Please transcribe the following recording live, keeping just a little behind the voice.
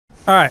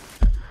Alright.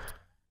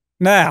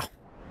 Now.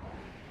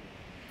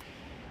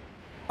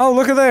 Oh,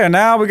 look at there.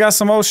 Now we got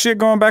some old shit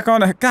going back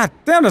on there. God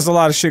damn, there's a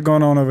lot of shit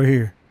going on over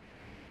here.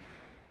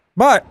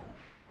 But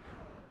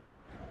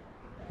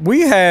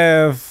we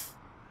have...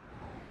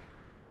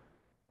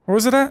 Where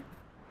was it at?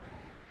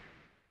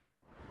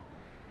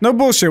 No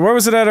bullshit. Where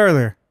was it at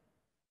earlier?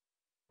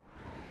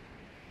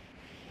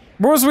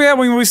 Where was we at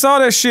when we saw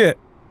that shit?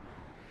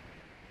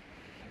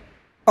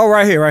 Oh,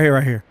 right here, right here,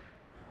 right here.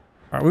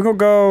 Alright, we're gonna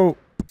go...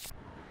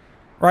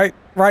 Right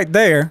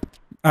there.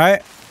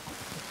 Alright.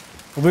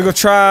 We're gonna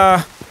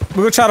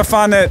try to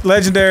find that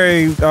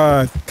legendary,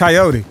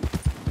 coyote.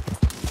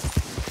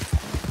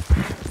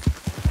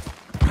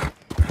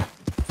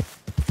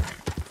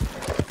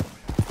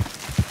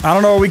 I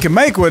don't know what we can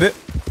make with it.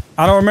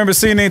 I don't remember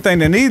seeing anything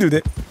that needed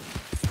it.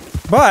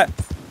 But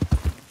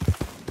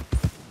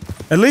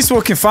at least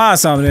we can find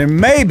something and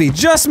maybe,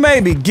 just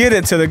maybe, get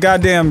it to the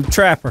goddamn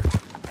trapper.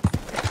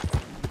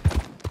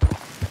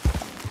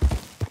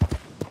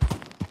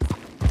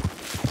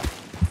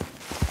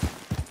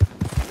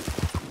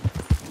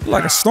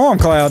 Like a storm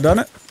cloud, doesn't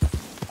it?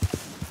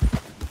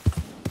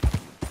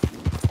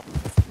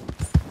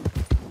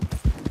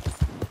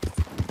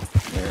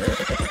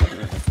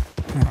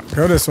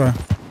 Go this way.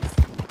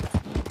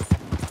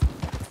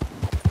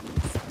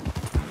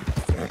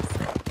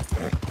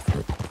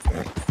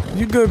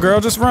 You good,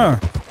 girl. Just run.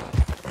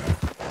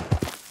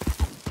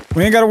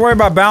 We ain't got to worry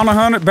about bounty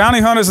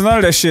hunters and none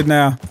of that shit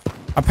now.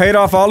 I paid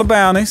off all the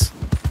bounties.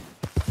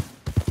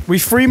 We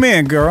free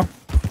men, girl.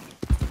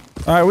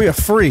 Alright, we are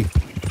free.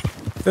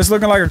 It's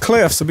looking like a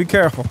cliff, so be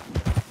careful.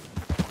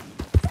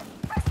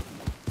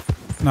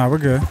 Nah, we're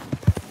good.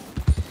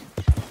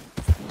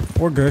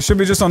 We're good. Should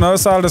be just on the other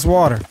side of this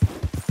water.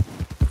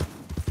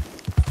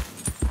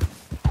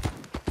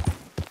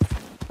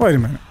 Wait a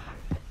minute.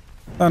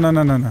 No, no,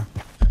 no, no, no.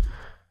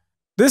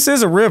 This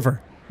is a river.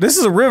 This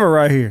is a river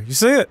right here. You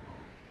see it?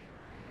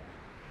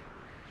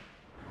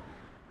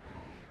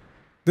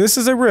 This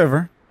is a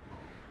river.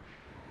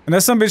 And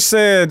that some bitch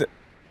said...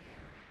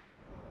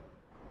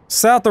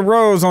 South of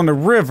Rose on the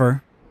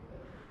river.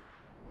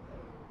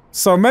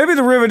 So maybe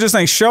the river just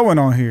ain't showing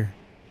on here.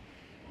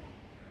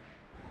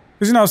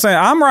 Cause you know what I'm saying?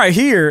 I'm right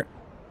here,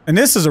 and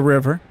this is a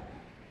river.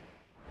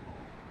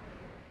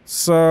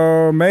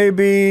 So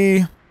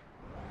maybe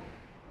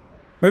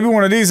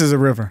one of these is a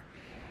river.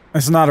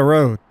 It's not a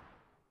road.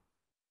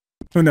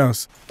 Who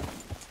knows?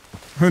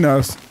 Who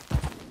knows?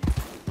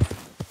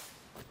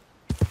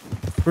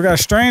 We got a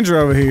stranger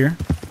over here.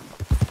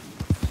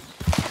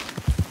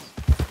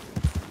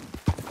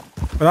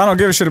 But I don't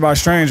give a shit about a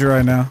stranger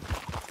right now.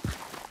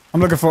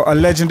 I'm looking for a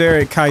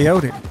legendary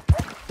coyote.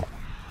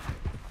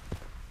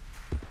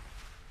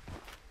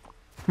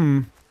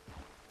 And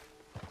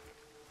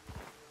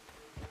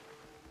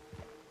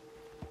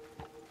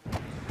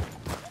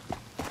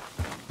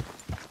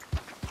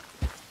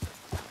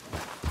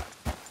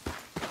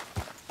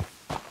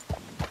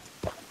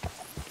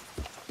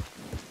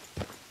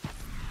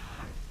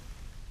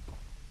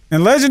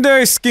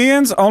legendary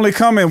skins only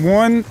come in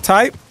one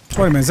type. Wait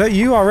a minute, is that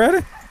you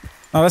already?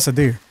 Oh, that's a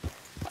deer.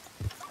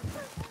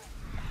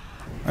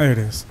 There it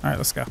is. Alright,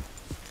 let's go.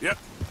 Yep.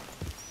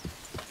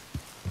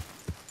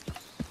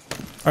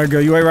 Alright,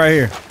 girl, you wait right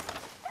here.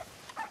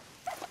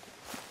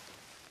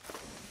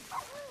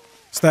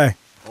 Stay.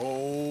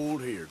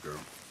 Hold here, girl.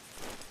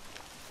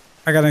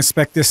 I gotta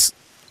inspect this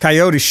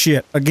coyote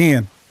shit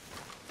again.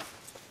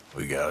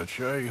 We got a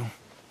trail.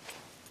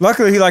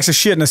 Luckily, he likes to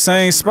shit in the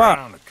same spot.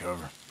 Ground to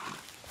cover.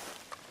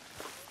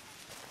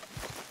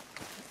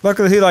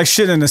 Luckily, he likes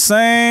shit in the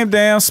same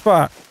damn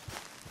spot.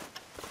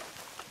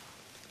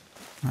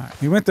 Alright,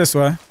 he went this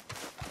way.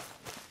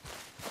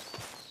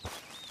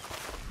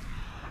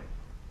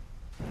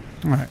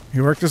 Alright,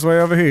 he worked his way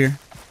over here.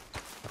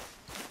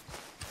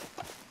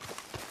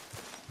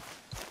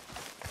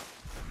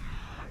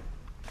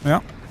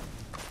 Yep.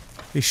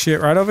 He shit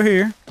right over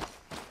here.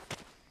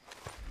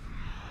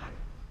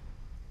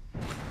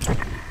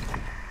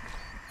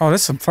 Oh,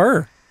 that's some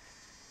fur.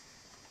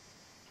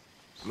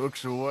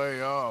 Looks a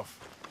way off.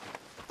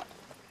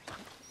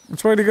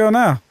 Which way to go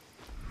now?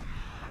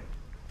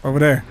 Over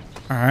there.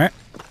 Alright.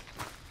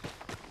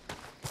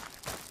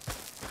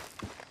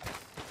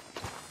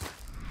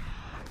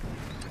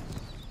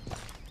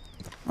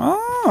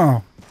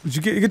 Oh. Did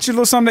you get you a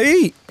little something to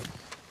eat?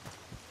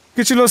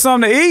 Get you a little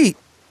something to eat.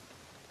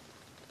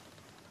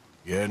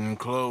 Getting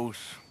close.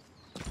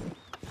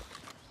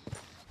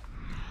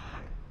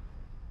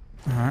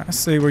 Alright, I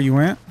see where you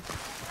went.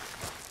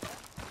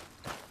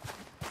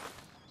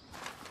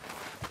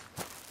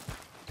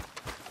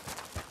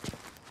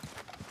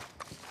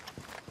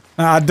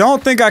 Now, I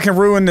don't think I can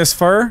ruin this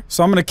fur,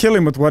 so I'm gonna kill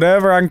him with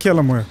whatever I can kill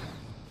him with.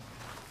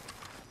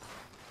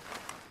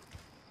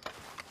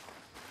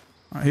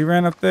 Alright, he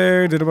ran up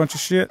there, did a bunch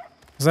of shit.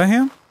 Is that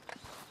him?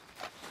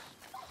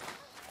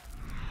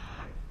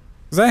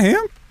 Is that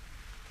him?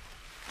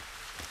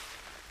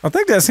 I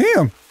think that's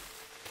him.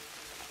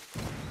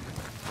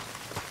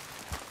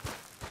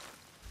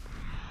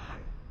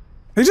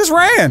 He just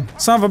ran,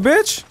 son of a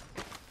bitch.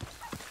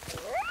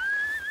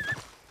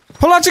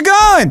 Pull out your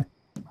gun!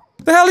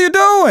 The hell are you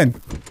doing?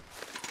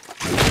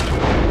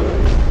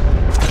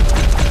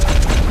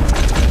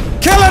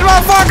 Kill it,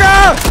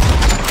 motherfucker!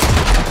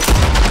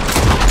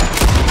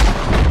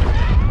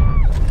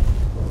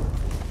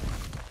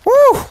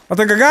 Woo! I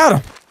think I got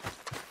him.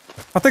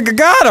 I think I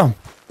got him.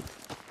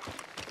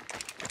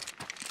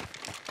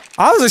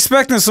 I was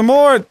expecting some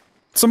more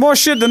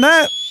shit than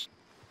that.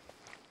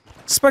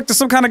 Expecting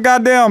some kind of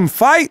goddamn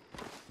fight.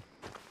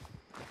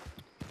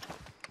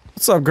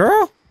 What's up,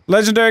 girl?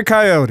 Legendary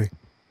coyote.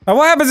 Now,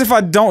 what happens if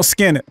I don't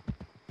skin it?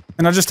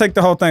 And I just take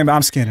the whole thing, but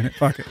I'm skinning it.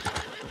 Fuck it.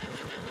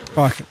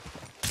 Fuck it.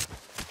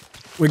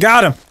 We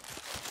got him.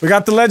 We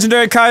got the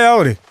legendary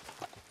coyote.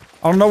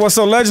 I don't know what's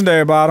so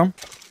legendary about him.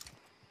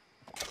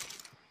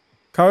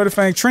 Coyote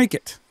Fang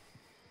trinket.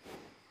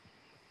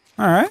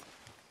 Alright.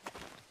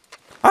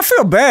 I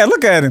feel bad.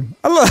 Look at him.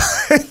 He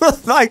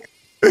looks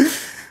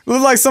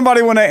like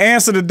somebody when they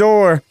answer the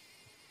door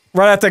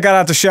right after they got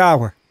out the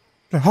shower.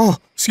 Like, oh,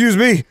 excuse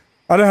me.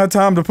 I didn't have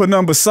time to put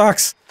nothing but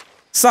socks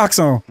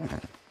on.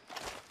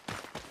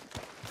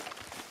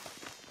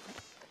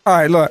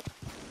 Alright, look.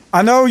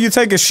 I know you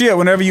take a shit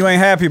whenever you ain't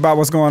happy about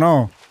what's going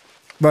on.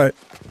 But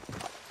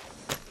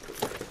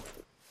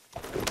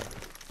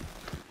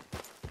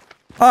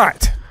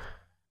alright.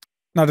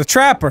 Now the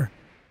trapper.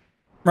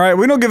 Right,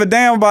 we don't give a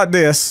damn about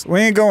this. We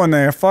ain't going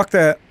there. Fuck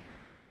that.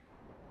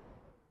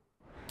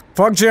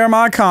 Fuck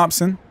Jeremiah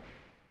Compson.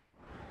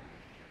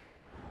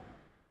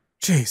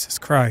 Jesus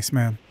Christ,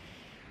 man.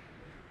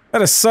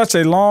 That is such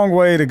a long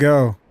way to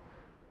go.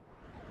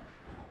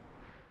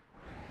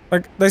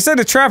 Like, they said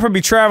the trapper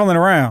be traveling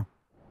around.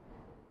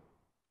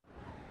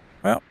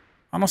 Well,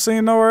 I don't see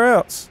him nowhere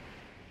else.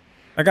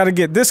 I gotta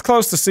get this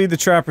close to see the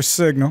trapper's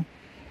signal.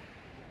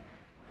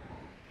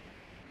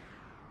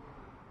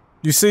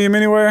 You see him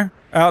anywhere?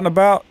 Out and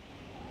about?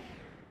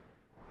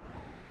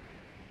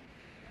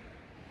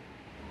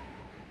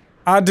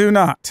 I do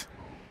not.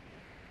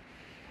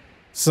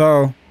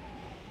 So,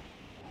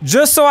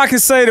 just so I can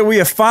say that we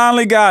have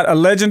finally got a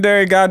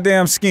legendary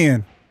goddamn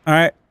skin,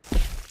 alright?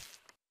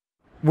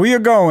 We are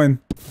going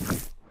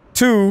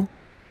to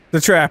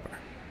the trapper.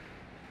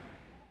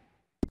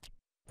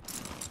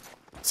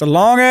 It's a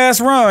long ass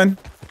run.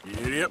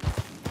 Yep.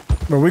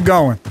 But we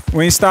going.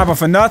 We ain't stopping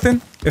for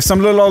nothing. If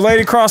some little old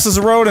lady crosses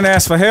the road and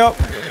asks for help,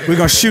 we're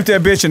gonna shoot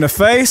that bitch in the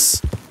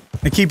face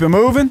and keep it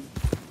moving.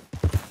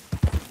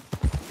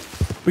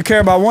 We care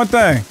about one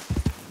thing.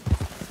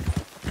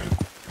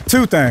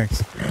 Two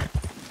things.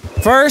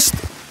 First,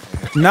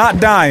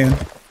 not dying.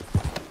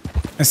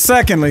 And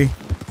secondly,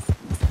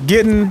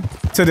 getting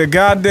to the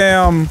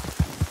goddamn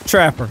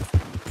trapper.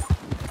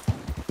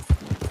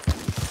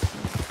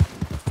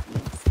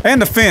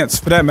 And the fence,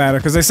 for that matter,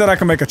 because they said I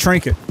can make a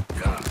trinket.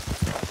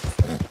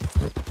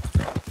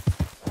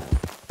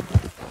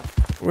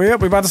 Well,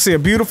 yep, we're about to see a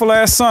beautiful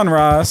ass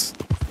sunrise.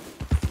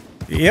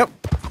 Yep.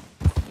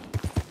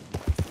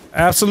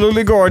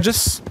 Absolutely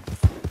gorgeous.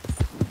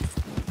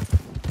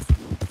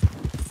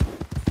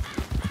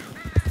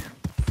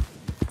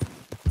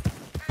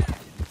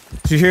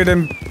 Did you hear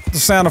the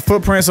sound of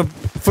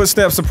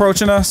footsteps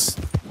approaching us?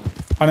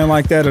 I didn't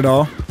like that at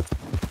all.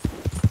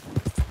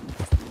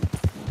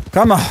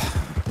 Come on.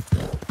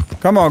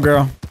 Come on,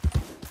 girl.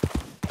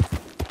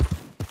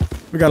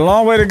 We got a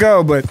long way to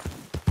go, but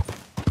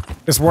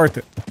it's worth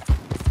it.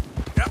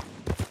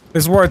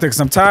 It's worth it, because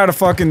I'm tired of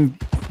fucking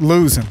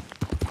losing.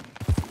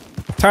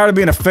 Tired of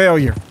being a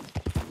failure.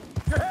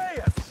 Your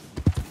hands!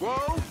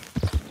 Whoa!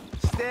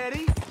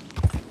 Steady!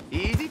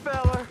 Easy,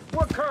 fella.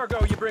 What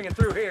cargo you bringing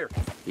through here?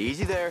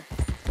 Easy there.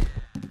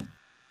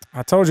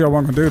 I told you I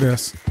wasn't gonna do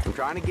this. I'm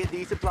trying to get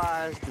these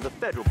supplies to the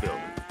federal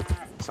building.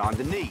 It's on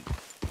the knee.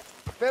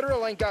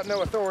 Federal ain't got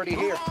no authority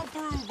here. Come on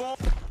through, boy.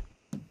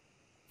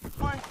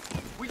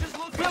 We just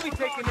looked. We'll be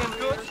taking in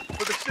goods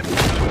for the city.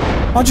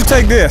 Why don't you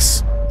take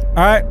this?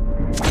 Alright?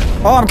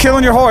 Oh, I'm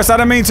killing your horse. I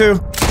didn't mean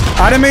to.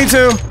 I didn't mean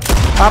to.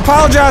 I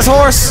apologize,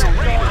 horse.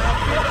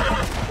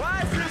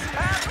 Why is this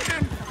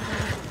happening?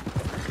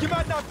 You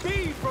might not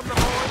be from the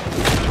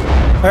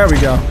horn. There we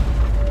go.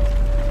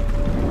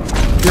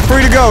 You're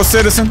free to go,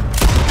 citizen.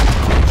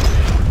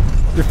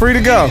 You're free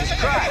to go.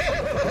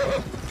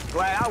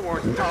 Glad I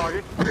weren't the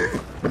target.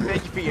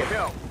 Thank you for your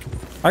help.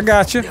 I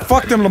got you.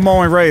 Fuck them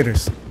Lemoyne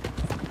Raiders.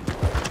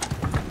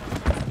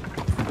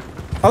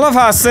 I love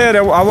how I said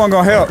that I wasn't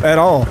gonna help at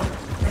all.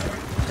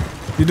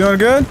 You doing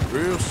good?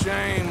 Real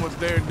shame what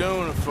they're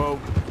doing to folk.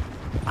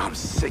 I'm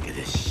sick of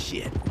this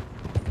shit.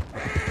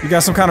 You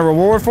got some kind of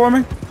reward for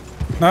me?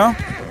 No?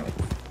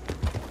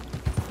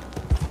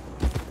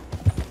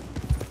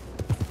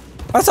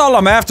 That's all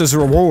I'm after is a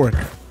reward.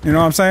 You know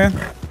what I'm saying?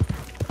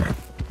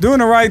 Doing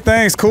the right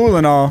thing's cool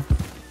and all,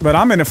 but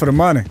I'm in it for the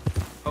money.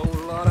 Whole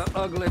lot of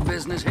ugly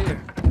business here.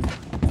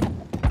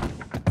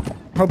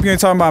 Hope you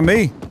ain't talking about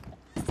me.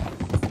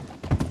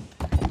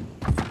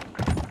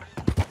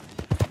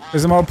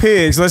 There's some old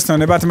pigs. Listen,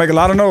 they're about to make a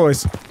lot of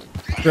noise.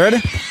 You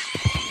ready?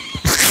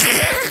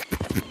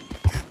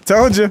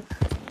 Told you.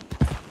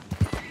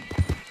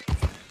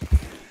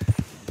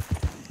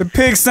 The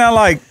pigs sound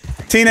like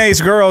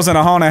teenage girls in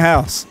a haunted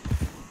house.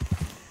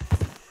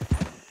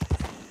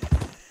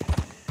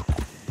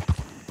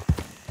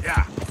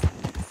 Yeah.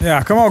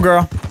 Yeah, come on,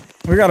 girl.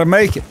 We gotta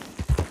make it.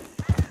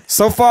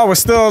 So far, we're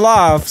still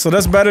alive, so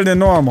that's better than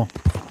normal.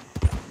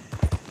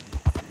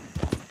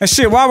 And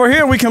shit, while we're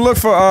here, we can look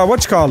for,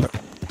 what you call it?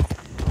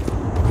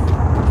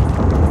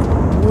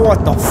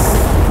 What the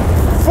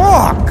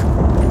fuck?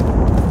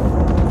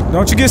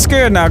 Don't you get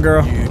scared now,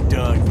 girl. You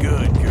done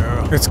good,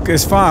 girl.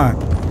 It's fine.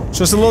 It's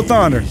just a little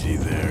thunder. Easy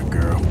there,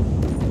 girl.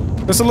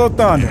 Just a little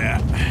thunder.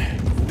 Yeah,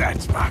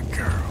 that's my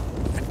girl.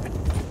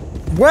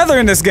 Weather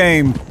in this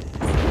game.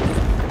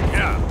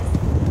 Yeah.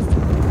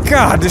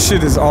 God, this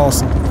shit is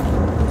awesome.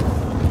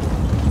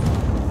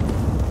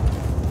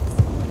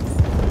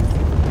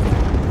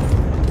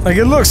 Like,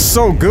 it looks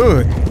so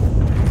good.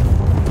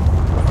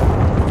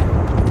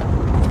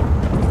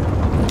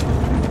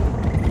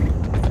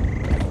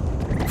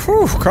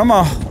 Whew, come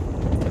on.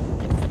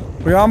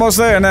 We're almost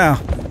there now.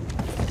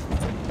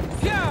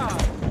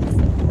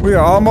 We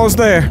are almost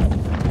there.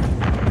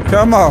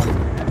 Come on.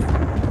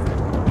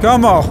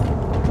 Come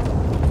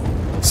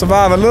on.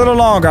 Survive a little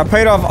longer. I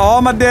paid off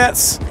all my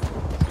debts.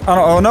 I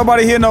don't owe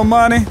nobody here no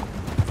money.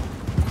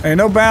 Ain't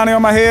no bounty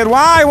on my head.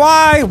 Why?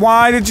 Why?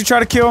 Why did you try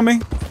to kill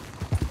me?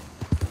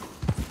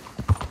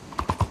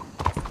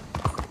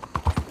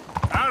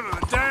 Out of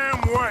the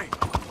damn way.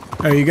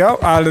 There you go.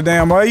 Out of the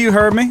damn way. You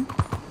heard me.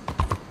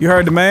 You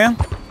heard the man.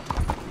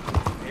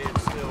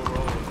 It's still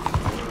rolling.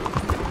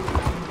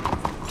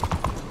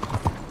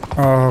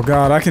 Oh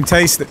God, I can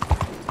taste it.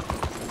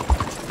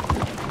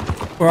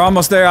 We're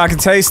almost there. I can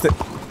taste it.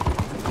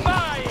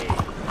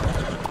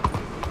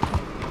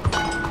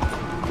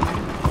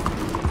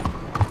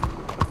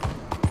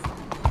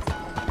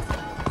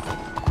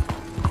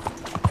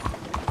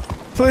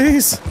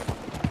 Please.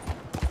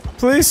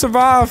 Please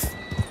survive.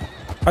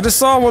 I just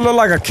saw what looked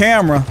like a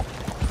camera.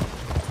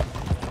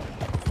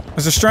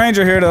 There's a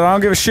stranger here that I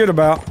don't give a shit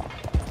about.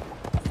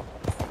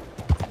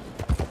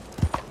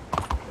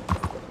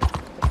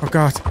 Oh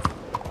God.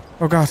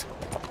 Oh God.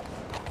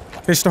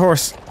 Hitch the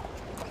horse.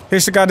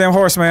 Hitch the goddamn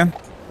horse, man.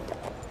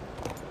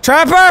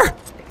 Trapper!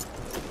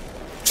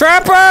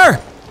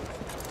 Trapper!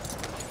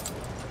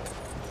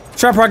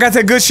 Trapper, I got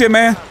that good shit,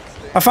 man.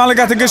 I finally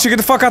got the good shit. Get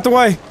the fuck out the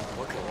way.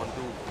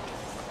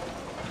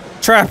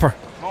 Trapper.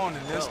 Morning,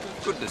 mister.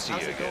 Good to see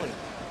you again.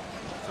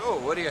 So,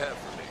 what do you have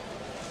for me?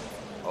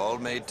 All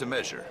made to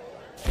measure.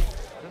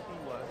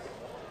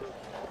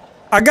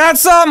 I got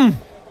something!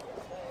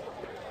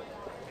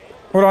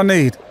 What do I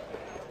need?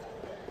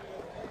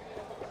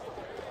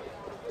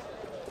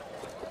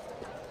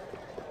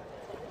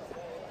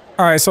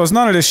 Alright, so it's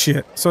none of this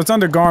shit. So it's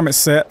under garment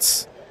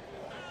sets.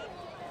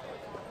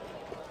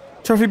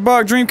 Trophy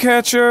buck,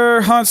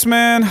 dreamcatcher,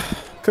 huntsman.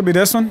 Could be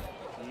this one.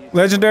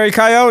 Legendary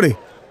coyote.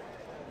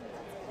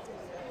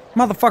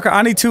 Motherfucker,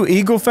 I need 2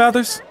 eagle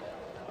feathers?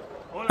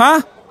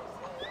 Huh?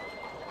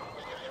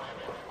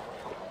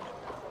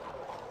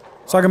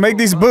 So I can make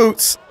these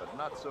boots. But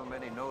not so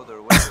many know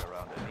their way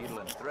around a needle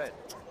and thread.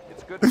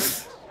 It's good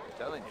business, I'm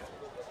telling you.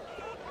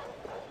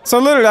 So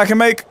literally I can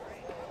make...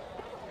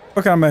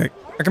 What can I make?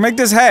 I can make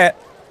this hat,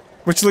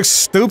 which looks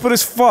stupid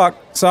as fuck,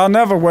 so I'll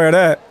never wear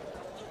that.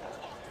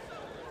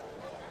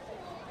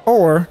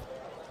 Or...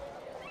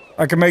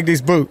 I can make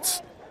these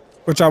boots,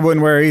 which I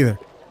wouldn't wear either.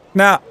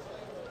 Now,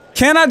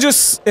 can I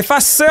just... If I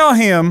sell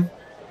him...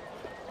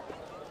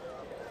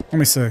 Let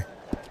me see.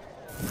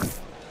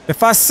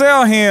 If I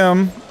sell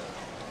him...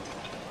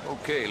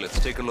 Okay, let's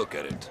take a look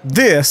at it.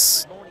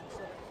 This...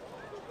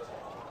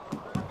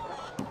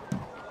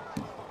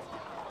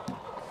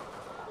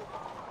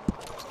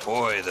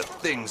 Boy, the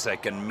things I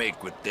can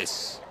make with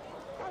this.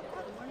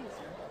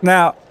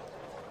 Now...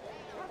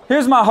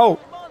 Here's my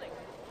hope.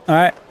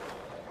 Alright?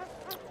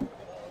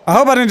 I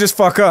hope I didn't just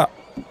fuck up.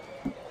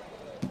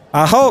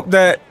 I hope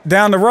that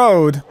down the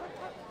road...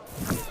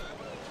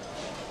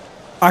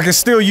 I can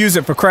still use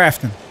it for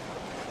crafting.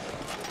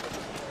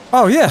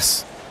 Oh,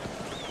 yes.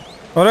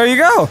 Well, there you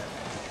go.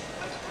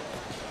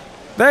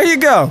 There you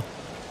go.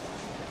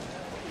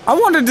 I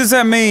wonder, does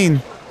that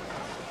mean...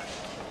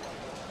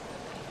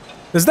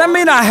 Does that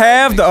mean I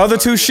have the other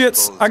 2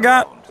 shits I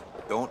got?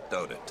 Don't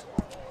doubt it.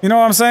 You know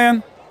what I'm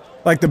saying?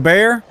 Like the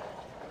bear?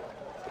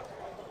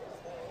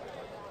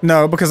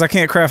 No, because I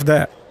can't craft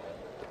that.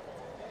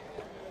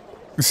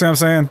 You see what I'm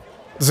saying?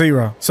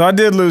 0. So I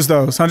did lose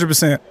those,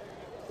 100%.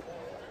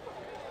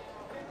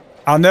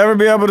 I'll never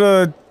be able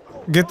to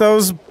get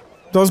those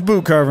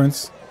boot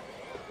coverings.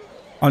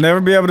 I'll never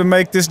be able to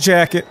make this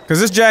jacket, because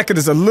this jacket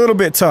is a little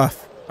bit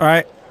tough,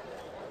 alright?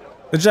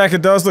 The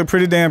jacket does look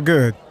pretty damn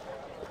good.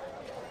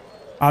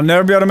 I'll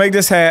never be able to make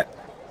this hat,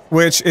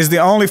 which is the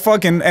only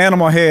fucking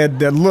animal head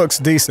that looks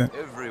decent.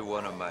 Every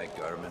one of my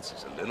garments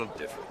is a little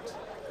different,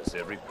 because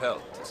every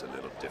pelt is a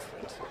little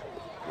different.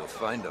 You'll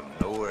find them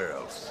nowhere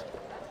else.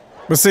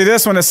 But see,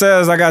 this one, it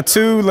says I got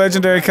 2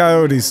 legendary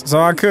coyotes,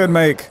 so I could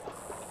make...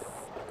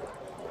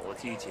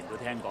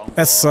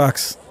 That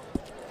sucks.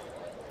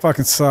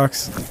 Fucking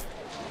sucks.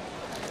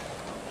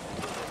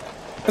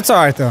 It's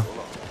alright though.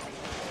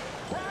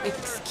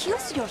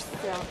 Excuse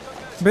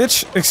yourself.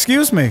 Bitch,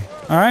 excuse me.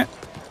 Alright?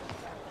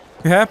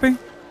 You happy?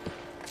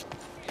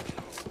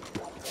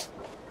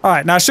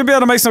 Alright, now I should be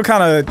able to make some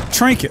kind of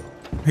trinket,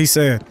 he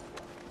said.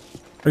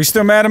 Are you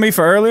still mad at me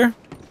for earlier?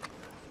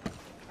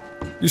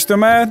 You still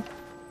mad?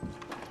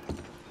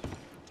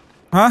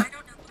 Huh?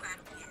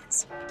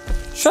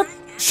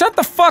 Shut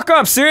the fuck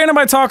up, Siri. Ain't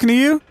nobody talking to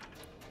you.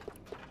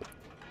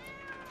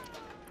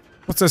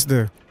 What's this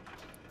do?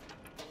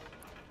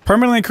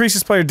 Permanently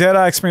increases player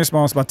dead-eye experience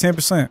bonus by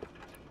 10%.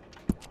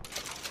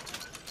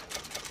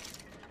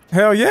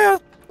 Hell yeah.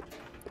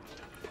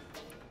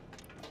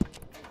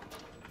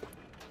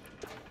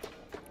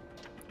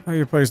 How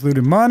your players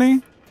looted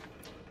money.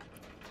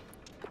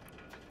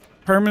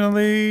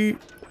 Permanently.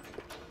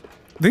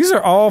 These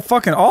are all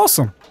fucking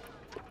awesome.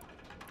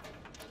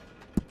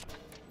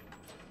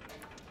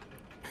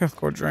 Health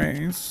core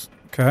drains.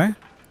 Okay.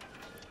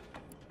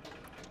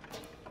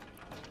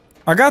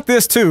 I got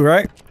this too,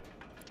 right?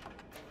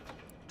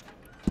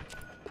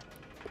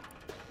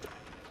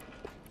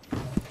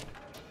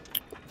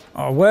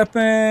 All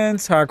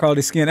weapons, higher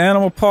quality skin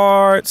animal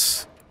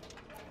parts,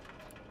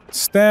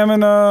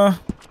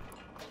 stamina,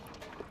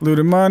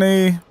 looted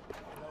money.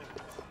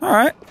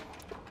 Alright.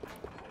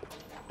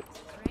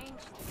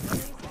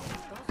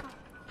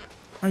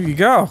 There you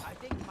go.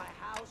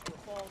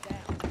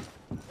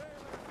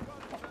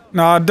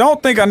 No, I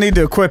don't think I need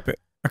to equip it.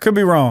 I could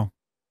be wrong.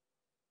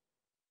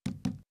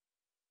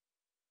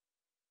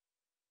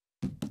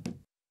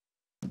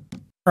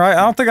 Alright,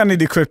 I don't think I need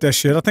to equip that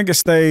shit. I think it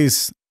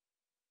stays...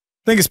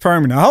 I think it's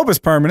permanent. I hope it's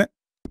permanent.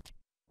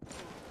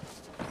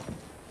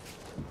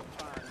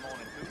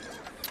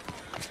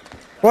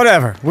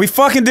 Whatever. We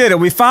fucking did it.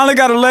 We finally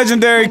got a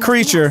legendary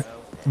creature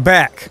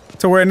back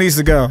to where it needs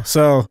to go.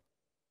 So,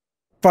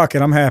 fuck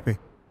it. I'm happy.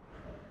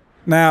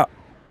 Now,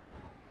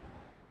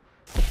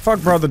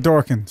 fuck Brother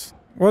Dorkins.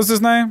 What's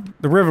his name?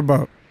 The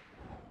Riverboat.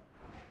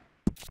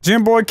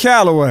 Jim Boy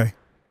Calloway.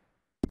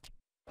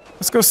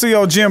 Let's go see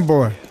old Jim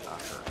Boy.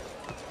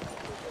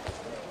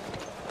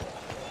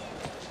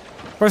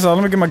 First of all,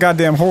 let me get my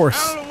goddamn horse.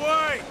 Out of the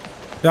way!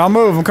 Y'all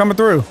move, I'm coming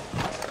through.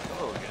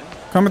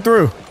 Coming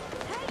through.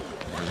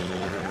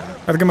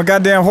 Gotta get my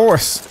goddamn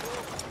horse.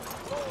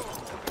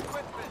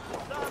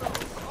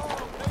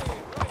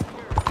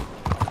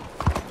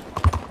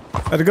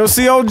 Gotta go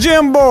see old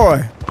Jim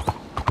Boy.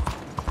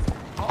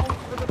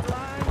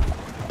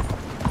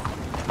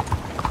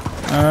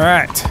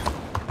 Alright.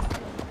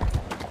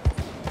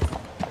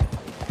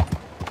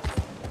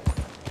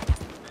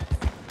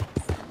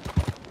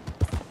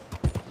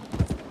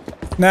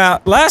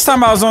 Now, last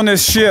time I was on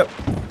this ship,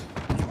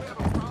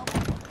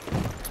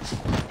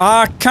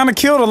 I kind of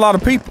killed a lot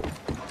of people.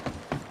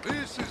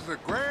 This is the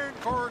Grand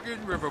Corrigan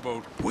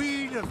Riverboat.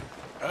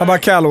 How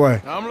about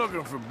Calloway? I'm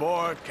looking for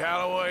Boyd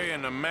Calloway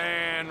and the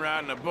man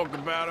writing a book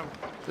about him.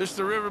 This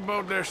the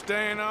riverboat they're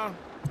staying on?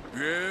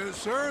 Yes,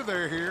 sir,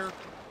 they're here.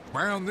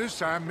 Around this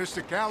time,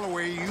 Mr.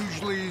 Calloway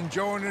usually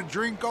enjoying a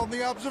drink on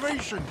the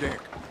observation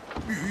deck.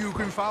 You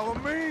can follow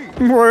me.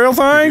 Well,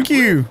 thank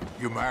you.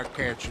 You might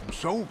catch him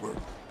sober.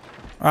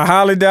 I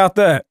highly doubt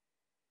that.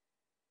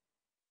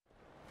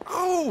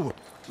 Oh,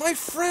 my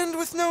friend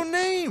with no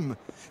name.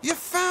 You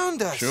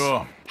found us.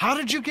 Sure. How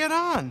did you get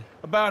on?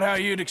 About how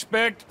you'd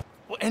expect.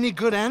 Well, any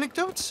good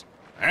anecdotes?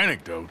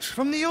 Anecdotes?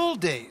 From the old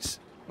days.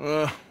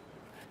 To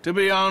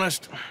be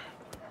honest,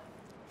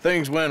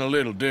 things went a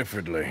little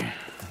differently.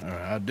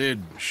 I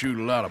did shoot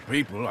a lot of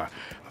people. I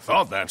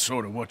thought that's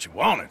sort of what you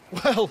wanted.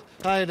 Well,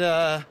 I'd,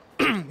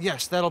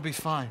 yes, that'll be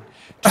fine.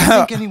 Do you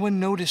think anyone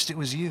noticed it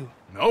was you?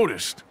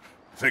 Noticed?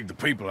 I think the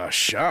people I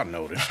shot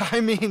noticed. I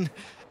mean,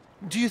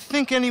 do you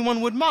think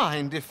anyone would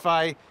mind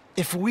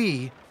if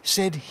we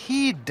said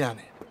he'd done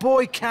it?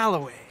 Boy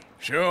Calloway.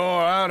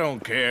 Sure, I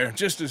don't care.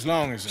 Just as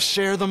long as...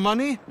 Share the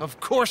money?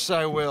 Of course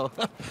I will.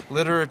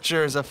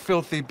 Literature is a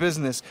filthy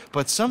business,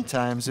 but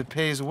sometimes it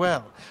pays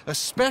well.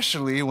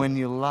 Especially when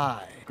you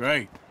lie.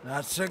 Great.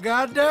 Not so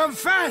goddamn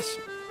fast.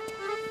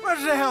 What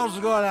the hell's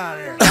going on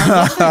here?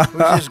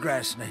 Who's this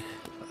grass snake?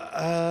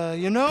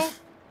 You know,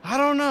 I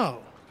don't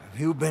know. Have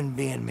you been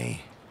being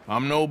me?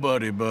 I'm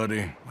nobody,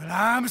 buddy. Well,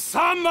 I'm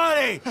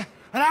somebody! And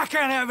I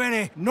can't have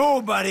any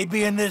nobody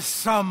being this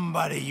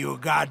somebody, you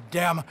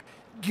goddamn...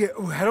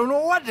 I don't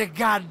know what the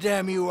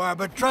goddamn you are,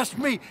 but trust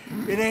me,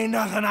 it ain't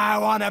nothing I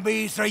want to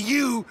be, so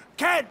you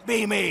can't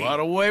be me! What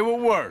a way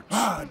with words.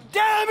 Oh,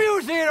 damn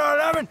you, Theodore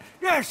Levin!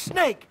 You're a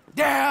snake!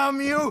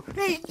 Damn you!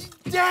 Hey,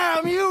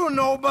 damn you,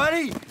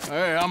 nobody!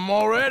 Hey, I'm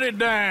already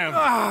damned.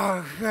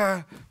 Oh,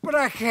 God. But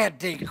I can't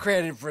take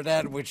credit for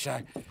that which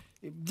I...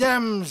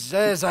 Damn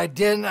says I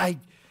didn't.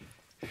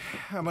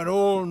 I'm an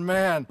old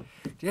man.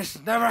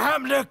 Just never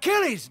happened to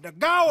Achilles, nor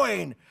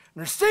Gawain,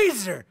 nor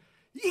Caesar.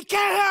 It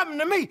can't happen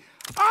to me.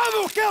 I'm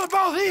gonna kill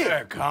both of you.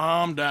 Yeah,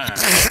 calm down.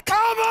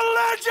 I'm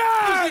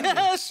a legend!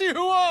 Yes, you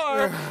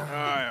are! All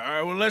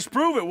right, well, let's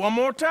prove it one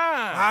more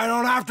time. I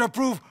don't have to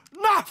prove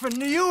nothing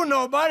to you,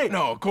 nobody.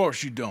 No, of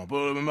course you don't.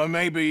 But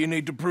maybe you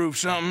need to prove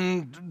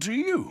something to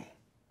you.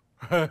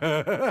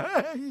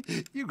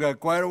 You got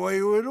quite a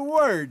way with the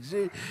words.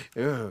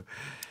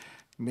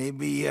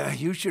 Maybe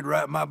you should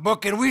write my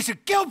book and we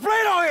should kill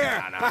Plato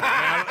here!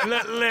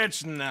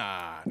 Let's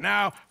not.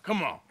 Now,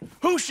 come on.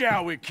 Who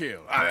shall we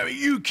kill? I mean,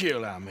 you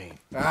kill, I mean.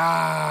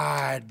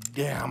 Ah,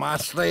 damn. I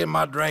slayed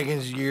my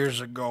dragons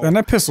years ago. Man,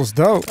 that pistol's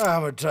dope.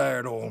 I'm a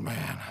tired old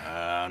man.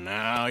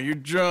 Now, you're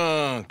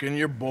drunk and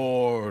you're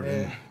bored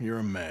and you're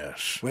a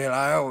mess. Well,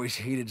 I always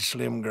hated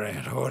Slim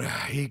Grant. Oh,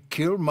 he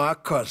killed my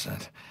cousin.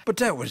 But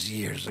that was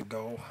years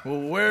ago.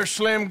 Well, where's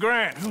Slim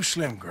Grant? Who's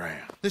Slim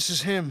Grant? This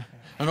is him,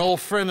 an old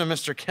friend of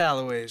Mr.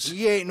 Calloway's.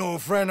 He ain't no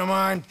friend of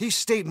mine. He's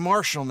state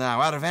marshal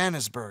now, out of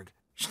Annisburg.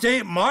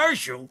 State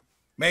marshal?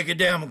 Make a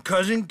damn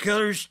cousin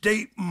killer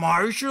state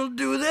marshal,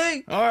 do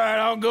they? All right,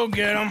 I'll go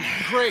get him.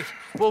 Great.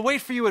 We'll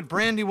wait for you at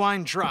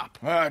Brandywine Drop.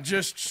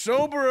 Just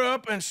sober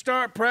up and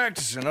start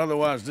practicing.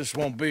 Otherwise, this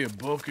won't be a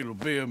book. It'll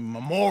be a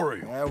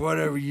memorial.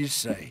 Whatever you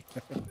say.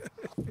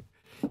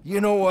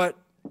 You know what?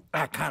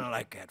 I kind of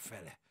like that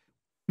fella.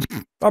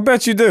 I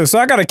bet you do. So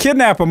I gotta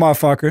kidnap a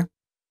motherfucker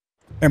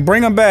and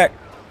bring him back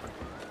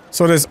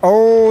so this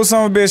old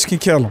son of a bitch can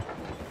kill him.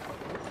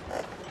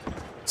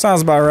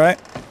 Sounds about right.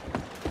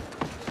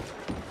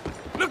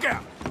 Look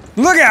out!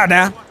 Look out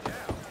now!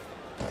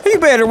 You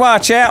better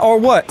watch out or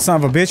what,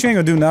 son of a bitch? You ain't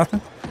gonna do nothing.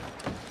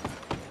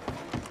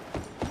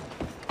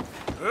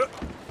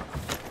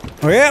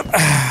 Well,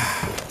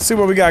 let's see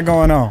what we got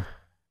going on.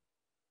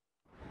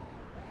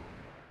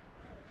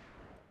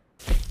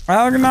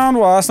 Algernon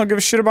Watts, don't give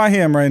a shit about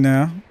him right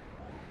now.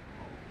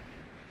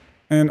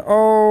 And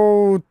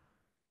oh,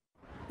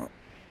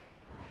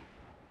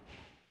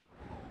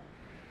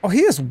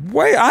 he is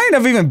way. I ain't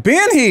never even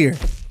been here.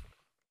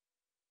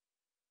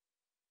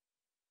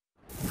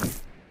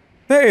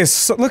 There is.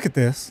 So, look at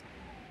this.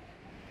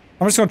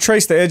 I'm just gonna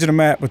trace the edge of the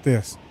map with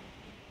this.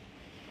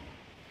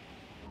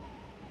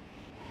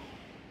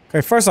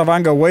 Okay, first off, I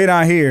can go way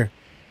down here.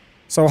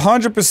 So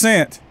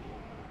 100%.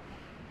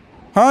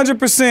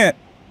 100%.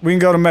 We can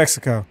go to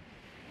Mexico.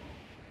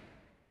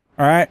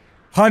 Alright?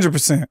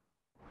 100%.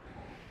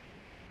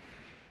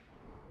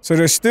 So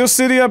there's still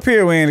city up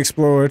here we ain't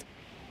explored.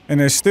 And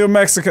there's still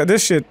Mexico.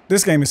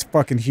 This game is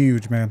fucking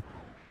huge, man.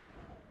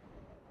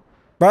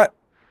 But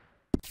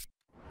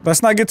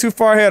let's not get too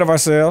far ahead of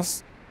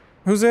ourselves.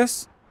 Who's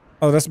this?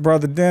 Oh, that's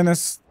Brother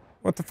Dennis.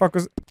 What the fuck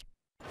was it?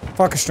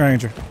 Fuck a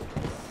stranger.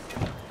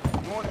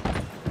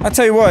 I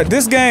tell you what,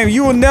 this game,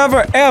 you will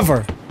never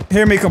ever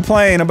hear me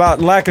complain about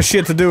lack of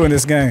shit to do in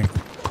this game.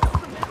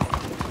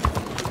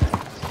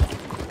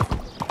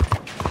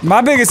 My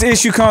biggest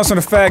issue comes from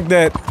the fact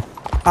that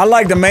I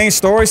like the main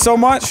story so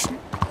much.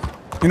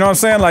 You know what I'm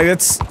saying? Like,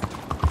 it's...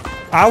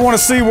 I want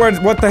to see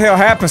what the hell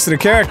happens to the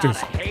characters.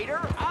 I'm not a hater,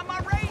 I'm a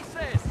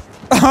racist!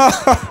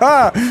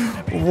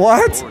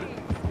 What?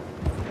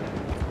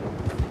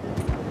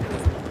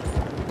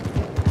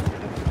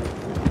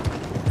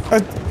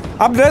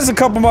 There's a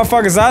couple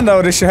motherfuckers I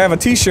know that should have a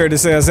t-shirt that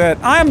says that.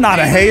 I'm not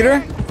a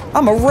hater.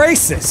 I'm a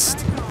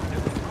racist.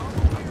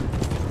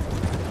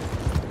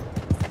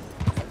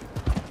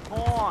 Go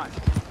on.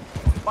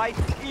 Fight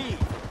to eat.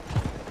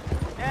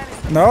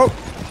 Nope.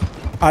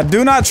 I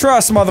do not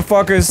trust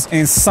motherfuckers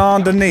in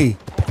Saint-Denis.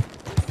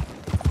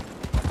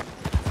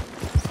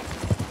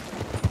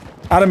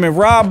 I done been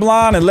robbed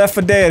blind and left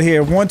for dead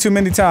here one too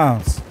many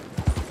times.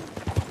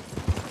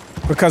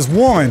 Because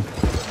one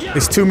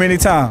is too many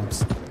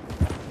times.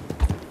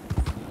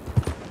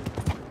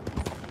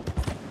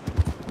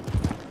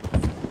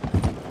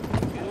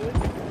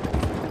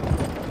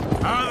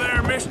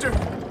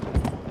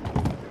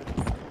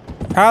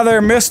 Hi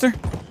there, mister.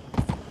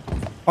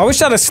 I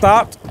wish I'd have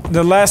stopped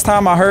the last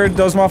time I heard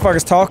those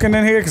motherfuckers talking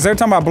in here, because they're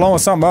talking about blowing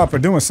something up or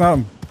doing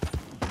something.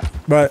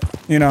 But,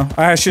 you know,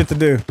 I had shit to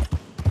do.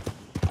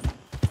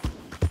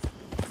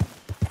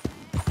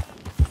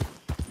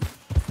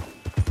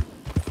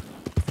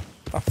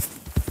 The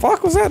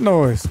fuck was that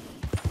noise?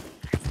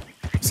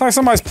 It's like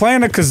somebody's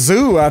playing a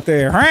kazoo out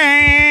there.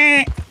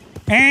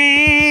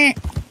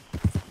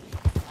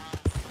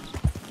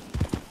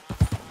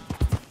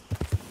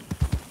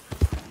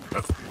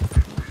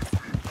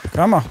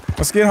 Come on,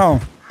 let's get home.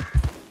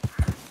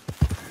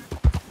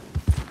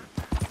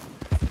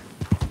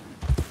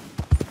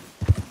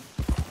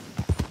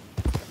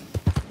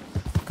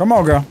 Come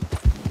on, girl.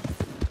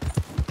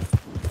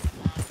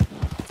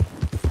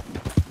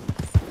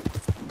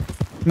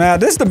 Now,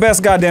 this is the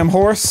best goddamn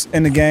horse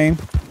in the game.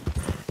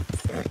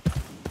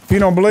 If you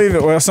don't believe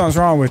it, well, something's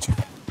wrong with you.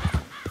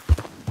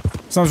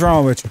 Something's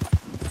wrong with you.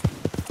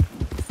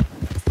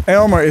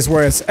 Elmer is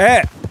where it's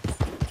at.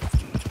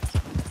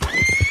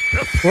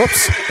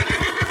 Whoops.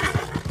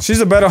 She's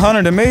a better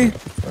hunter than me.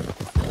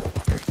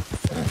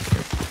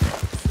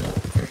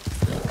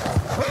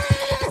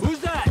 Who's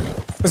that?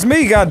 It's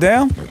me,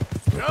 goddamn.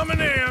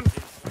 Coming in.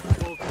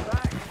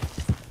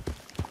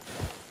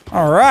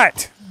 All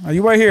right. Now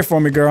you wait here for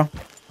me, girl.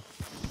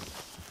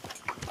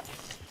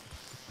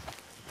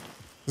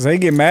 Cause they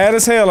get mad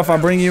as hell if I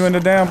bring you in the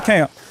damn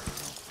camp.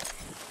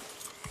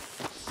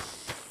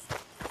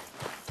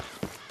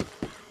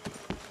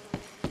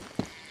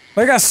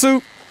 They got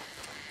soup.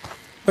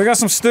 They got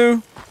some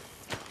stew.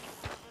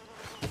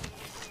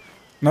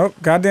 Nope,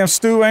 goddamn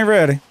stew ain't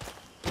ready.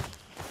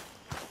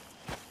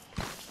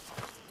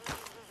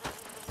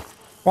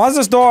 Why is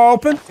this door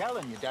open? I'm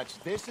telling you, Dutch,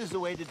 this is the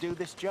way to do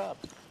this job.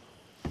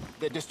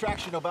 The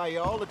distraction will buy you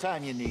all the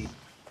time you need.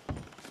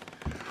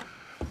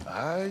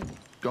 I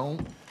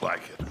don't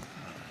like it.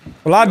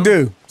 Well, I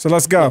do, so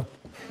let's go.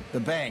 The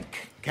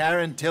bank,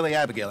 Karen, Tilly,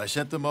 Abigail, I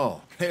sent them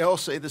all. They all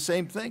say the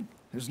same thing.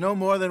 There's no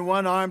more than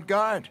one armed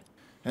guard.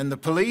 And the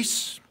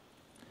police?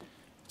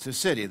 It's a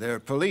city, there are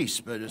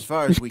police, but as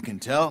far as we can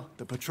tell,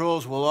 the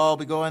patrols will all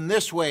be going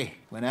this way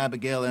when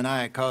Abigail and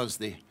I cause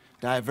the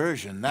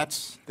diversion.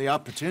 That's the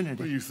opportunity.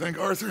 What do you think,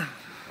 Arthur?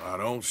 I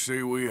don't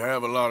see we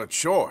have a lot of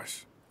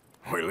choice.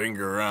 We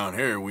linger around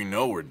here, we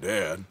know we're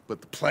dead.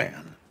 But the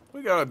plan?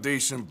 We got a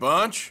decent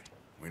bunch.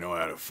 We know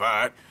how to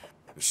fight.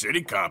 The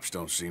city cops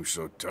don't seem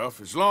so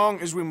tough as long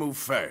as we move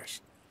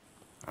fast.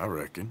 I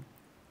reckon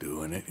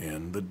doing it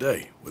in the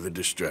day with a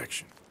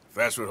distraction. If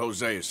that's what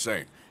Jose is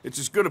saying, it's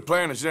as good a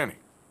plan as any.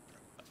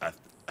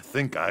 I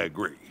think I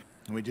agree.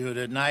 We do it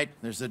at night.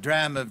 There's the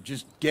drama of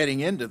just getting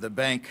into the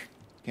bank.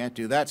 Can't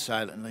do that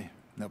silently.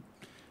 They'll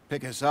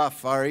pick us off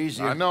far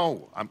easier. I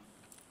know. I'm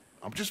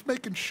just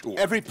making sure.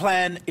 Every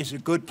plan is a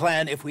good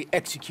plan if we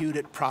execute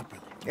it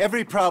properly.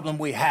 Every problem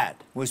we had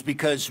was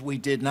because we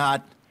did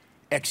not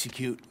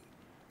execute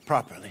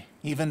properly.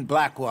 Even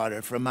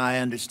Blackwater, from my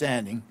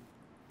understanding.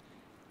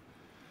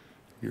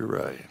 You're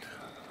right.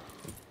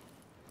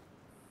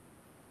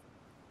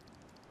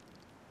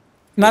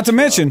 Not to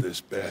mention,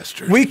 This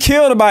bastard. we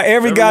killed about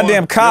every Everyone,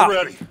 goddamn get cop.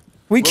 ready.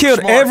 We Look killed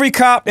smart. every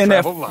cop in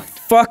that Travel light.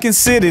 fucking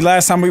city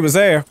last time we was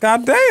there.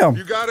 God damn.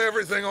 You got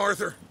everything,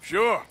 Arthur?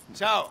 Sure.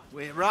 So,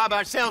 we rob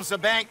ourselves a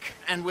bank,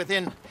 and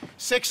within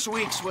 6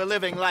 weeks we're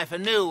living life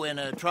anew in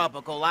a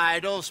tropical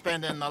idyll,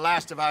 spending the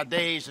last of our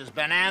days as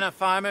banana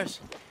farmers.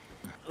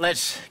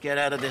 Let's get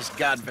out of this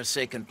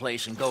godforsaken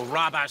place and go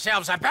rob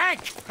ourselves a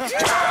bank!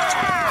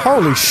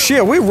 Holy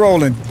shit, we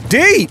rolling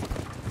deep.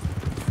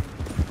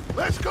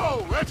 Let's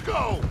go! Let's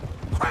go!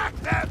 Crack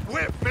that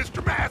whip,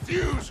 Mr.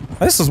 Matthews!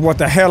 This is what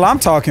the hell I'm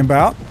talking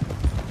about.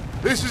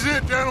 This is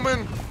it,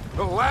 gentlemen.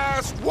 The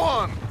last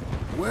one.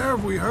 Where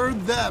have we heard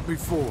that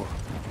before?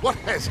 What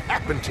has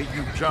happened to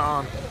you,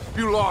 John?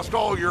 You lost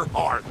all your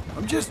heart.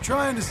 I'm just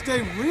trying to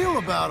stay real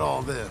about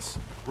all this.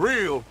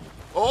 Real?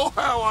 Oh,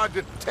 how I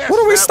detest What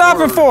are we that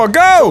stopping word. for?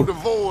 Go! So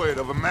devoid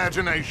of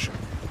imagination.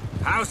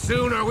 How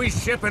soon are we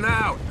shipping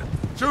out?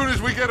 Soon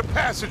as we get a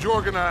passage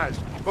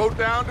organized. Boat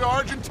down to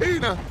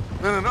Argentina,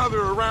 then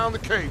another around the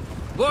Cape.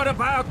 What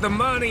about the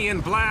money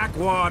in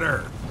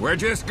Blackwater? We're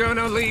just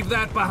gonna leave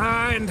that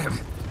behind?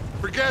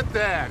 Forget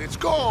that. It's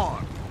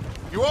gone.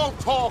 You all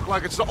talk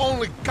like it's the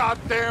only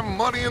goddamn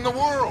money in the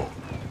world.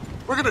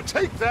 We're gonna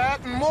take that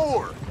and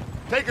more.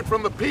 Take it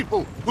from the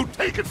people who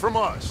take it from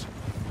us.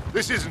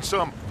 This isn't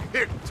some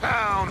hick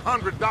town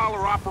 $100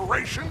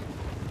 operation.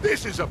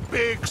 This is a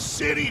big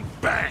city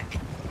bank.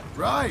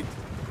 Right.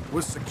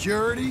 With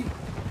security,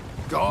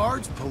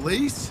 guards,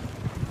 police.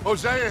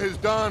 Hosea has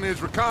done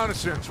his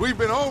reconnaissance. We've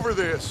been over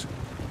this.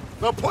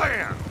 The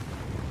plan.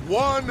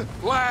 One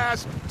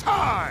last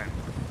time.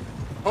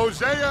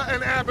 Hosea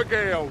and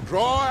Abigail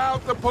draw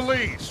out the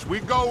police. We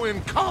go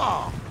in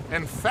calm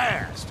and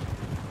fast.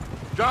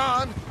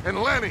 John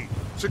and Lenny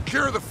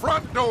secure the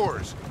front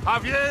doors.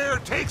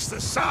 Javier takes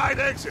the side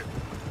exit.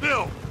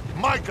 Bill,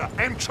 Micah,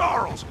 and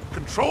Charles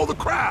control the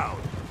crowd.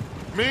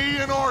 Me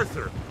and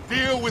Arthur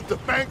deal with the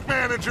bank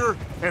manager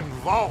and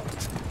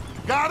vault.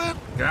 Got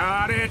it?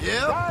 Got it?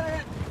 Yep. Got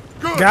it.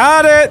 Good.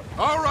 Got it.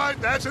 All right,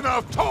 that's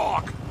enough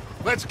talk.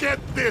 Let's get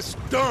this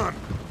done.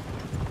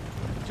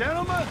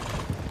 Gentlemen,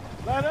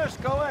 let us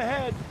go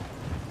ahead.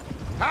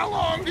 How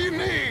long do you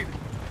need?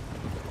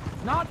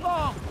 Not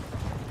long.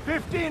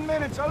 15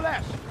 minutes or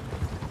less.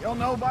 You'll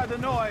know by the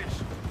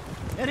noise.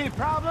 Any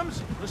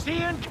problems? We'll see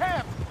you in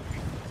camp.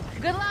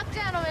 Good luck,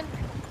 gentlemen.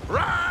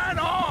 Right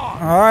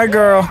on! All right,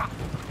 girl.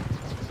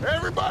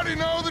 Everybody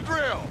know the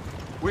drill.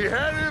 We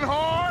head in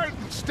hard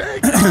and stay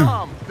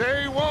calm.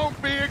 They won't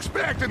be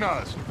expecting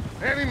us.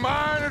 Any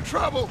minor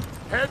trouble,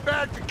 head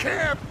back to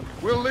camp.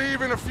 We'll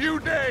leave in a few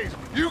days.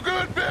 You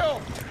good,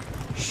 Bill?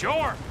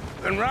 Sure.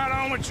 Then right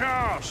on with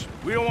Charles.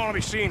 We don't want to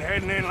be seen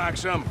heading in like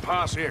some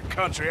posse of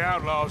country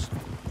outlaws.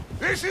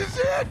 This is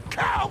it,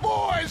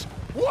 cowboys!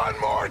 One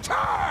more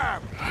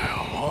time!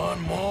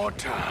 One more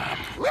time.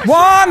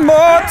 One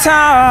more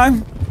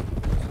time.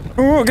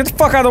 Ooh, get the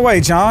fuck out of the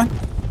way, John.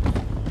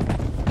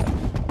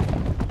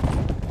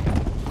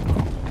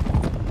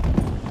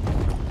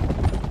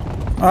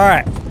 All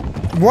right.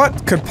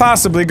 What could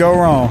possibly go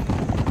wrong?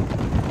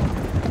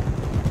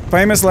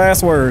 Famous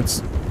last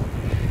words.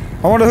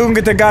 I wonder who can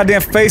get their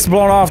goddamn face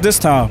blown off this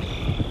time.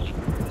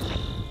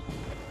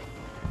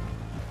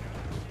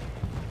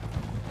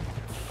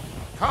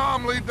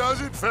 Calmly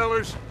does it,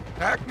 fellas.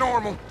 Act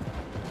normal.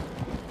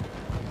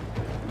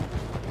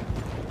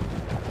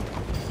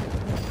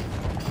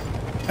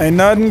 Ain't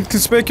nothing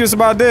conspicuous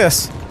about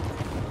this.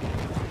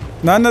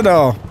 Nothing at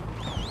all.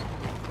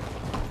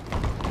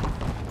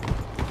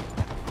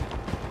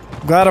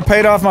 Glad I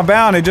paid off my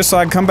bounty just so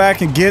I can come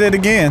back and get it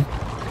again.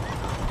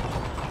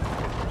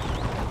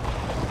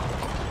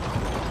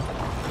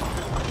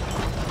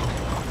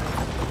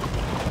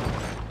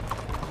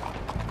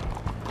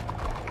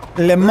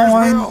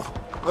 Lemoyne Bill?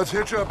 Let's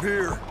hitch up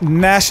here.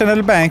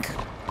 National Bank.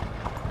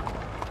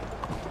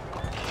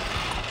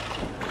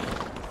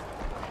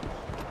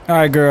 All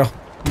right, girl.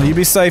 You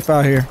be safe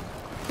out here.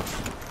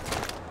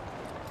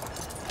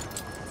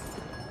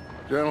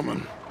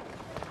 Gentlemen,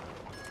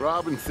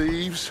 robbing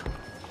thieves,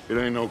 it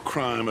ain't no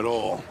crime at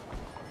all.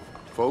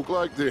 Folk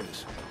like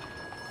this,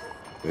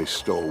 they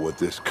stole what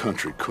this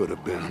country could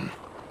have been.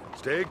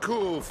 Stay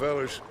cool,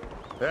 fellas.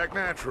 Act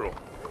natural.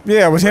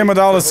 Yeah, with him with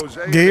all his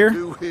gear.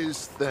 Do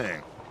his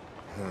thing.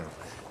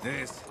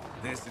 This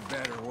had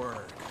better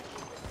work.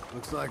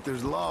 Looks like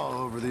there's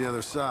law over the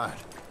other side.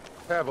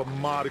 Have a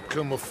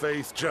modicum of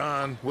faith,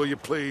 John, will you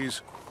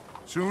please?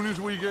 Soon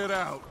as we get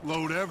out,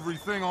 load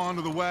everything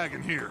onto the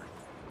wagon here.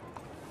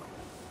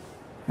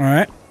 All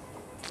right.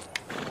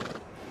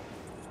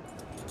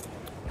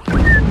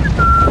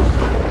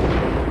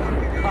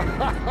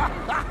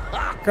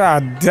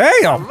 God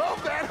damn! I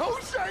love that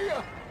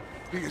Hosea.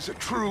 He is a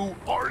true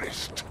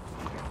artist.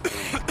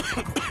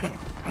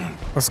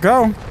 Let's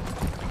go.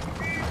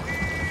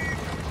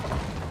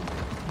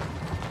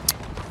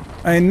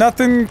 Ain't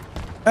nothing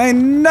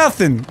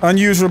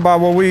unusual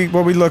about what we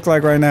look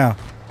like right now,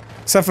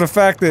 except for the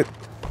fact that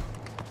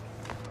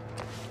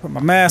put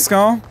my mask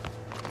on.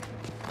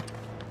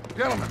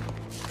 Gentlemen,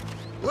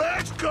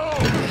 let's go,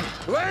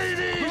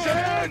 ladies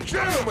and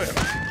gentlemen.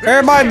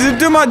 Everybody,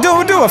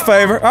 do a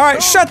favor. All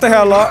right, shut the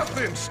hell up.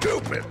 Nothing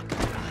stupid.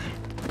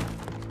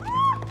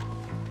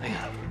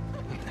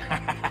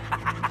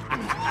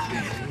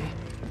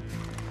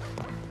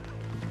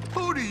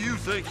 Who do you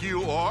think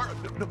you are?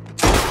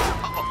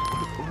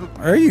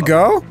 There you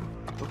go.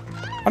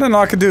 I didn't know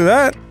I could do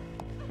that.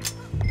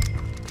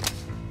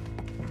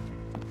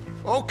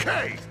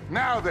 Okay,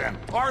 now then,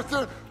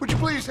 Arthur, would you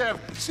please have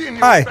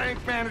senior Hey,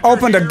 bank manager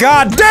open the here?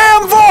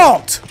 goddamn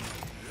vault!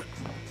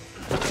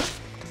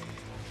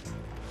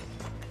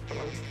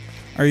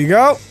 There you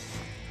go.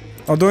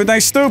 Don't do anything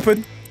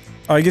stupid.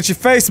 Or you get your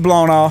face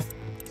blown off.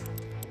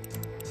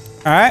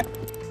 Alright.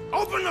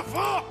 Open the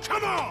vault,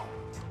 come on!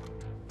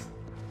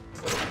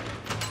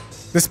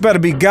 This better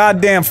be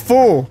goddamn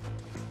full.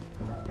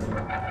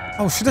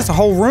 Oh shit, that's a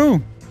whole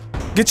room.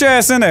 Get your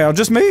ass in there,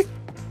 just me?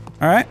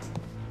 Alright.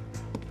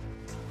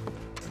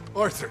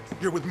 Arthur,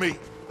 you're with me.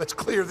 Let's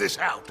clear this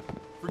out.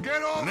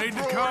 Forget all Need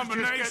the drawers,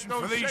 combination just get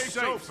for those these safes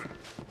safes. open.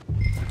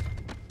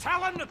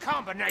 Tell him the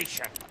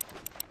combination.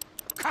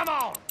 Come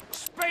on,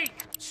 speak.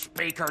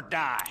 Speak or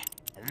die.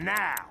 And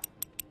now,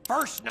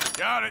 first number.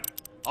 Got it.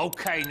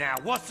 Okay, now,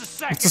 what's the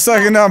second? What's the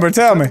second number?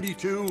 Tell me.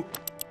 72.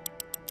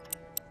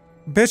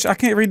 Bitch, I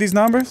can't read these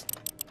numbers.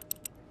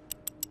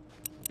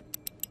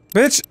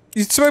 Bitch,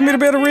 you expect me to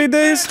be able to read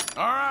these?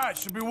 All right,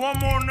 should be one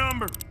more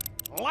number.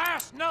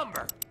 Last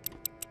number.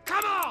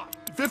 Come on.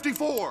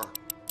 54.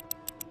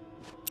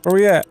 Where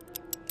we at?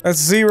 That's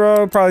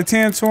 0, probably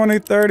 10, 20,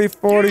 30,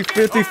 40,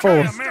 54.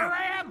 Mr.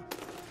 M,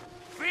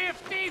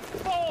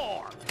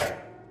 54.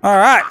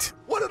 Alright.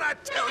 What did I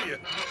tell you?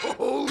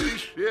 Holy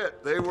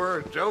shit, they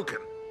weren't joking.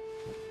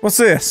 What's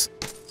this?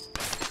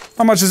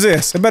 How much is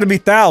this? It better be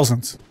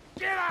thousands.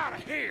 Get out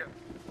of here.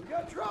 We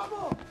got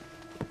trouble.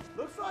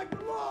 Looks like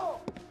the law.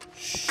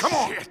 Come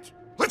on,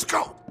 let's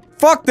go.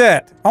 Fuck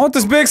that. I want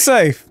this big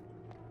safe.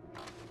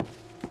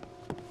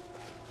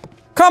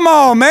 Come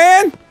on,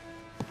 man.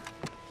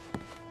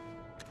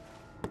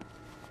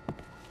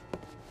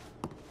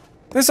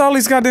 There's all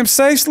these goddamn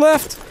safes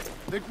left?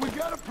 Think we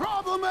got a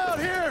problem out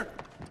here.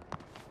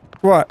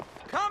 What?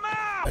 Come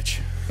out.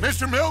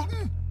 Mr.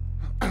 Milton,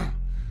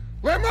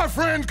 let my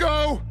friend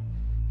go.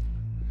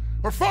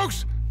 Or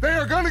folks, they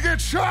are gonna get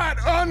shot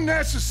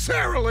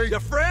unnecessarily. Your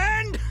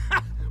friend?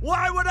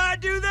 Why would I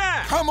do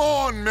that? Come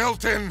on,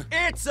 Milton.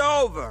 It's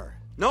over.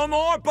 No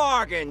more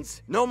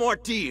bargains, no more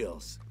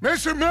deals.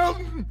 Mr.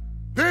 Milton,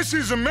 this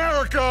is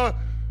America.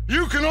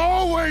 You can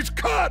always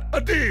cut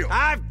a deal.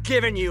 I've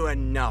given you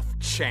enough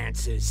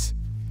chances.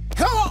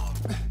 Come on.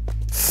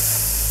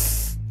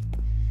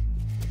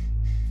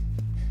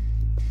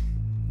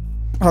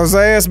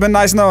 Jose, it's been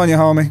nice knowing you,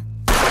 homie.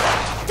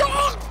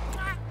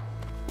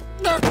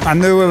 I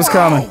knew it was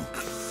coming.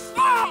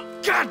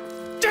 God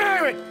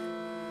damn it.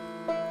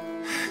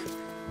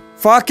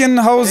 Fucking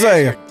Hosea.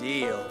 There's your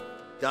deal,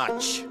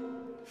 Dutch.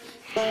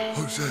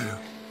 Hosea.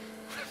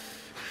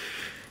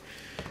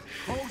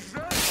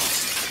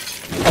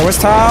 Oh, it's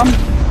time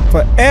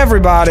for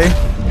everybody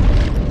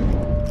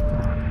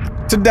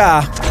to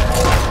die.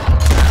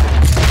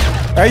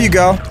 There you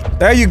go.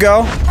 There you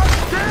go.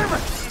 Damn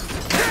it.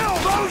 Kill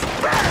those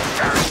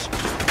bastards.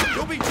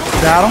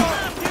 Got him.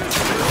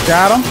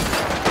 Got him.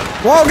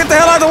 Whoa, get the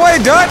hell out of the way,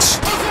 Dutch.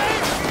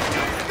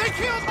 They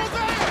killed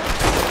Jose.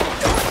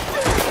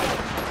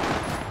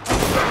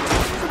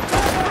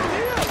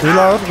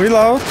 Reload,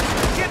 reload.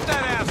 Get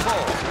that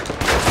asshole.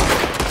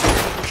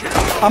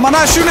 Am I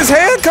not shooting his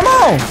head? Come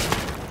on.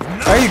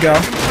 There you go.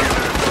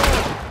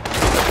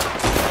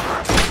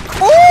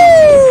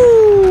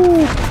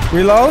 Ooh!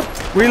 Reload,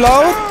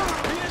 reload.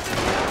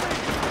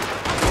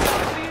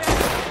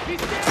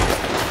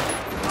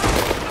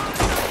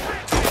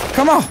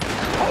 Come on.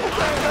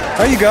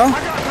 There you go.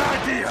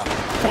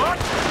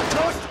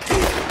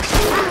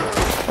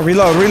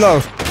 Reload,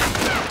 reload. So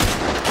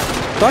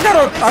I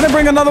didn't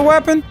bring another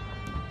weapon?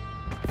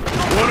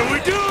 What are we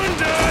doing,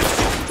 Dutch?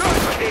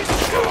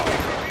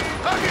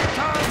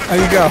 There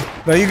you go.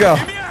 There you go.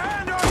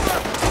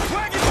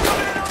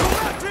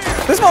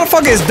 This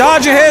motherfucker is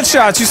dodging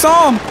headshots. You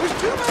saw him?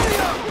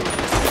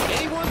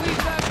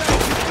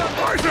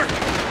 Arthur,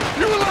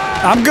 you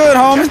alive? I'm good,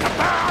 homie.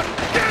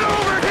 Get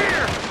over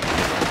here!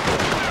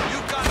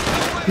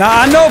 Now,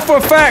 I know for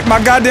a fact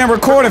my goddamn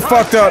recording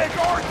fucked up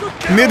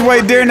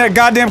midway during that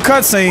goddamn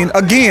cutscene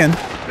again.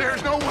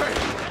 There's no way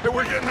that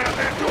we're getting out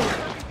that door.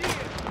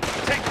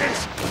 Take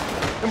this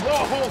and blow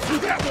a hole through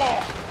that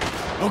wall.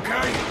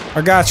 Okay?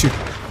 I got you.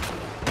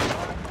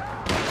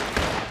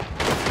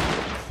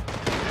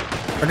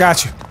 I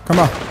got you. Come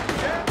on.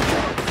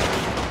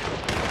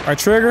 Alright,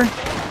 trigger.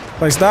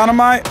 Place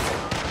dynamite.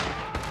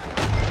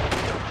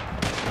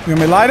 You want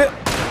me to light it?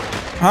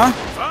 Huh?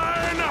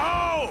 Fire in the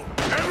hole!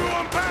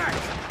 Everyone back!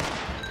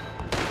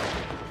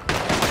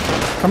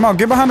 Come on,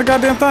 get behind the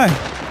goddamn thing.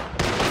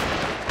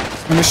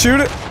 Let me shoot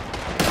it.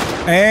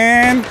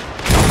 And...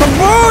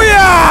 Kabooyah!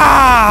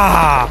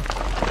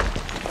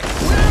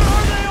 Where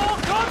are they all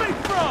coming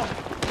from?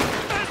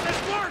 This is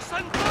worse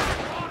than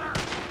gunpowder!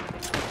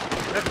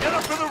 Let's get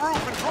up to the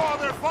roof and draw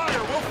their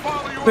fire. We'll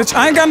follow you. Bitch,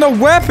 I ain't got no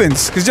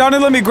weapons, because y'all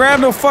didn't let me grab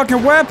no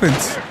fucking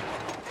weapons.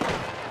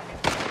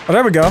 Oh,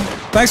 there we go.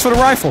 Thanks for the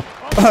rifle.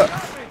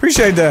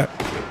 Appreciate that.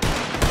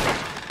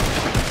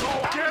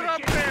 Get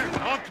up there.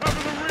 I'll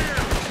cover the rear.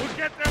 We'll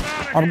get them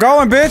out of I'm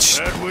going, bitch.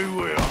 That we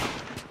will.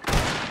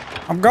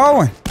 I'm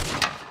going.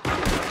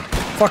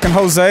 Fucking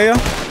Hosea.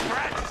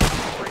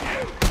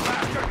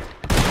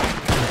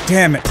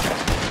 Damn it.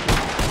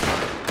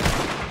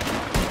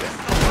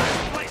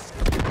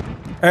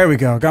 There we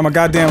go. Got my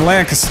goddamn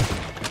Lancaster.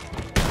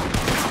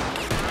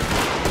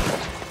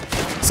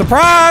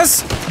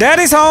 Surprise!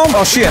 Daddy's home.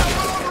 Oh shit.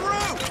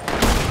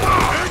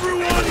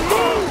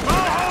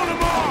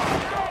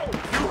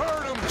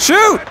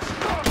 Shoot!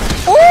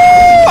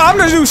 Ooh! I'm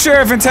the new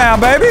sheriff in town,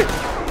 baby.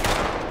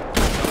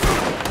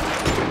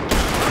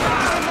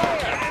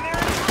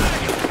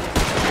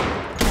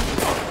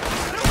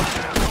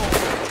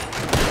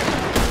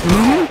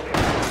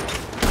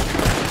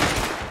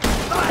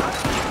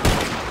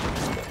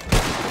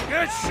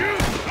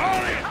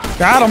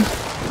 Got him.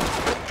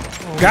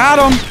 Got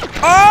him.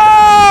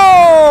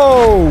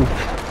 Oh!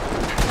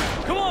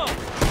 Come on!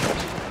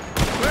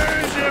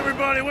 Where is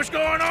everybody? What's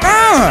going on?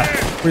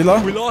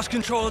 Reload. We lost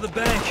control of the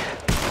bank.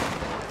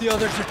 The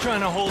others are trying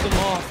to hold them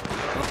off.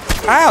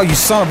 Ow, you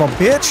son of a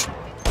bitch.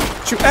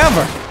 Don't you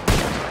ever.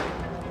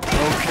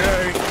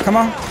 Okay. Come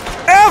on.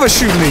 Ever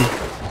shoot me.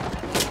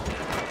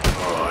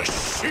 Oh,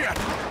 shit.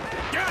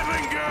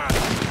 Gatling gun.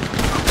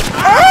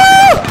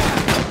 Ah!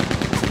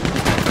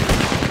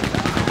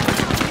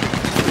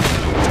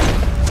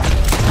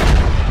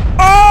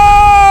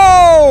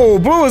 Oh!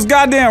 Blew his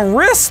goddamn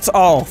wrists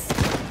off.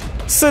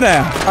 Sit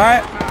down,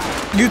 alright?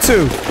 You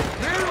too.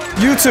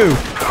 You too.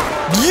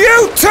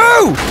 You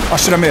too! Oh,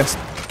 shit, I missed.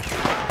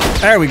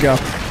 There we go.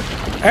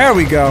 There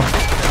we go.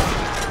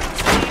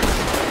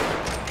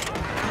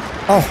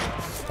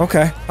 Oh,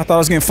 okay. I thought I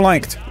was getting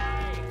flanked.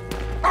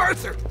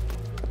 Arthur!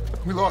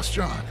 We lost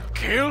John.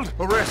 Killed?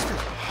 Arrested.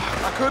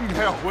 I couldn't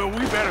help. Well,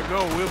 we better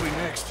go. We'll be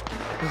next.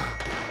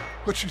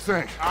 What you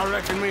think? I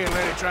reckon me and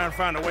Lenny try and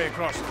find a way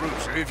across the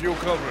roof, so if you'll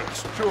cover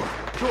us. Sure.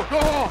 Go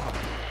on.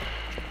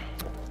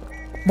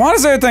 Why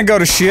does everything go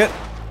to shit?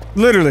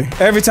 Literally,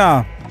 every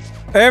time.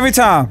 Every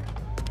time.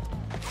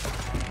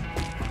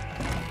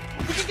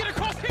 We can get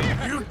across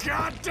here! You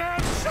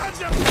goddamn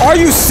sons of... Are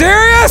you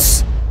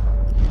serious?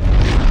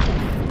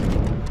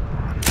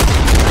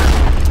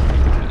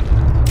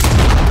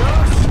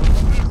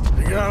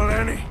 You got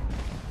Lenny?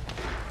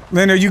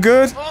 Lenny, are you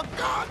good? Oh,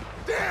 God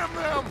damn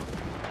them!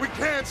 We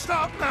can't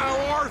stop now,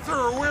 Arthur,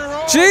 or we're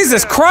all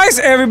Jesus dead. Christ,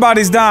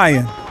 everybody's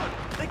dying.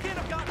 They can't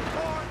have gotten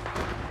far.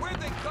 Where'd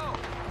they go?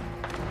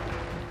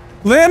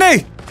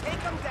 Lenny!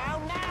 Take them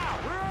down now.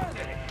 Where are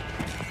they?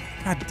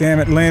 God damn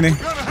it, Lenny. We're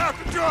gonna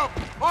have to jump.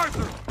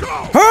 Arthur,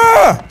 go!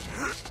 Ah!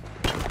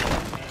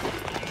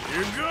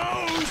 Here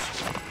goes!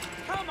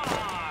 Come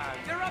on!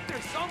 They're up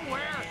there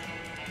somewhere.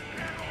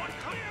 Everyone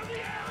clear the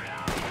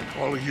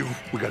area! All of you,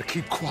 we gotta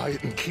keep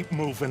quiet and keep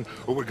moving,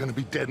 or we're gonna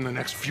be dead in the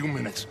next few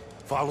minutes.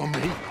 Follow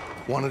me,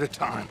 one at a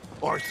time.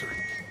 Arthur,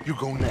 you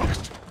go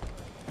next.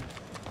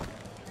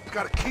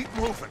 Gotta keep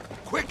moving,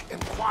 quick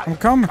and quiet. I'm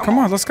coming. Come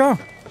on, let's go.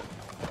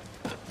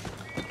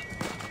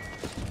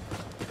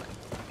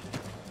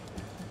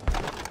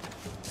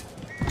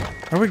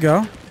 There we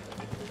go.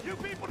 You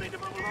people need to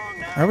move along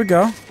now. There we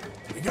go.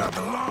 We got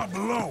the law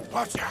below.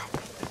 Watch out.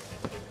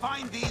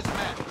 Find these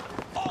men.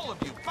 All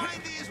of you,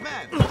 find these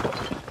men.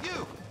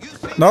 You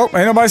see Nope,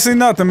 ain't nobody seen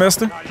nothing,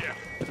 mister.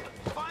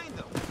 Find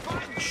them.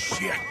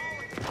 Shit.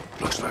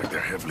 Looks like they're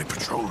heavily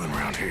patrolling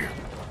around here.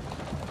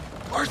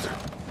 Arthur!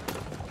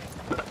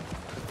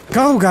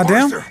 Go,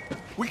 goddamn. Arthur,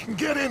 we can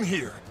get in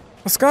here.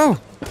 Let's go.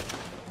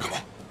 Come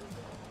on.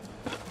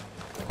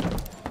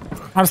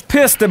 I was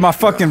pissed that my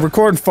fucking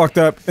recording fucked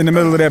up in the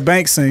middle of that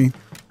bank scene.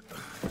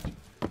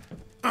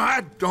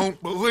 I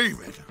don't believe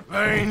it.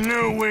 They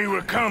knew we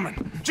were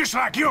coming. Just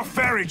like your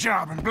ferry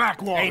job in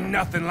Blackwater. Ain't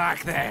nothing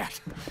like that.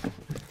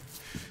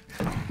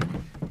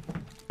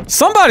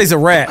 Somebody's a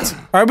rat.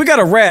 Alright, we got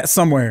a rat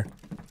somewhere.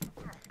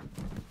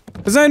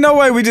 Cause there ain't no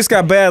way we just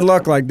got bad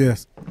luck like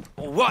this.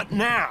 What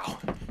now?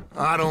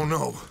 I don't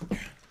know.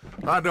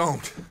 I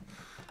don't.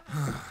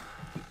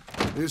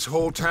 This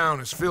whole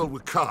town is filled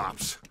with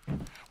cops.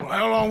 Well,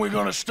 how long we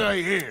gonna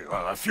stay here?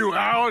 A few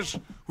hours?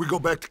 We go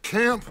back to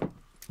camp,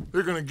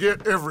 they're gonna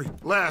get every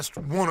last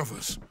one of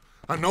us.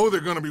 I know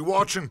they're gonna be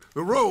watching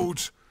the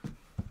roads.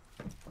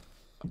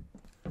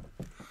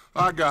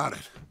 I got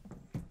it.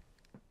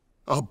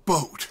 A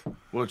boat.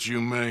 What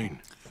you mean?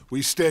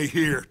 We stay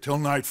here till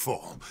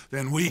nightfall.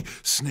 Then we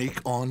sneak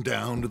on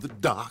down to the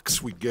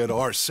docks. We get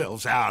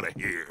ourselves out of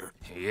here.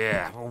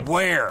 Yeah,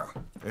 where?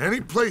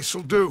 Any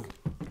place'll do.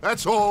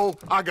 That's all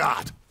I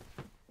got.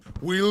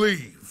 We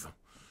leave.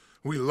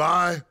 We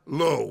lie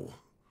low.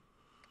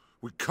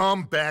 We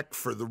come back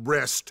for the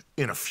rest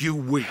in a few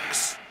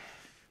weeks.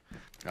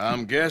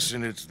 I'm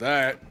guessing it's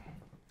that.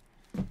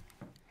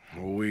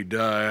 Or we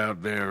die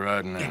out there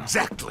right now.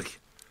 Exactly.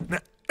 Now,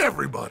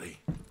 everybody,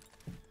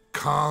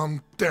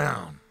 calm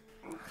down.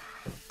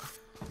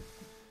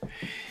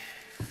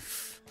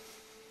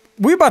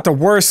 We about the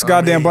worst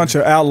goddamn bunch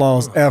of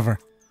outlaws ever.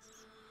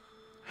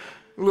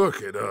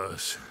 Look at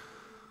us.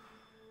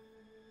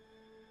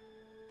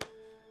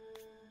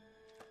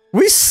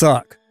 We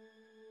suck.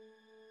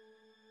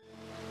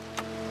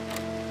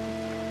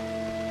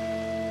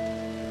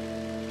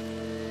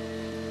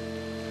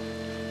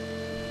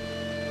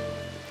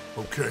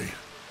 Okay,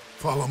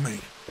 follow me,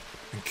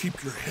 and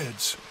keep your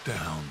heads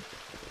down.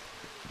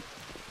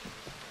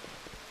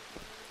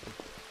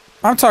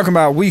 I'm talking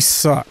about we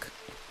suck.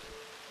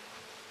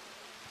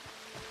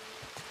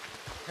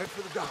 Head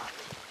for the dock.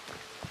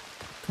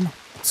 Come on,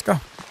 let's go.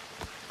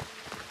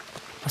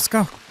 Let's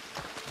go.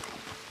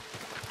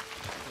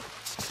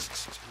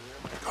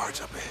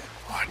 Guards up ahead.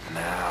 What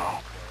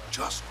now?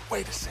 Just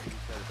wait a second.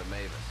 Said at the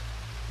Mavis.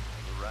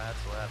 The rats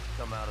will have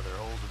to come out of their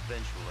holes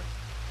eventually.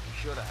 We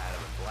should have had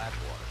them in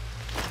Blackwater.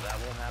 That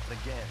won't happen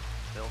again.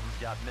 Milton's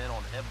got men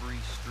on every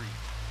street.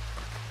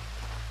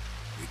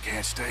 We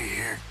can't stay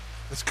here.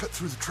 Let's cut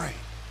through the train.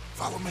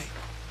 Follow me.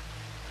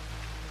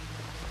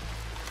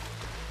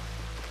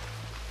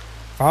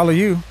 Follow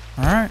you.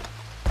 All right.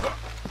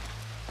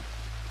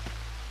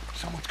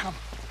 Someone's coming.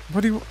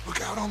 What do you?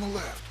 Look out on the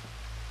left.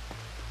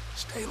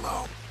 Stay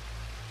low.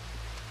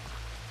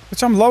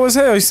 Bitch, I'm low as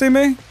hell. You see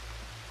me?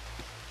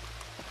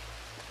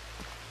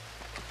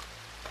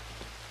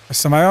 There's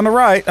somebody on the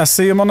right. I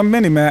see him on the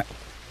mini-map.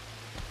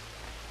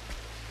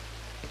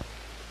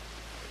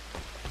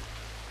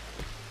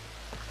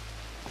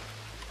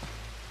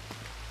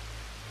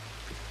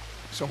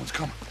 Someone's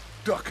coming.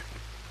 Duck.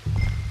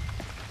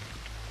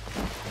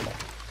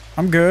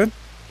 I'm good.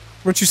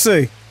 What you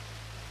see?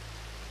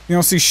 You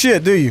don't see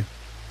shit, do you?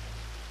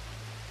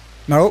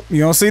 Nope,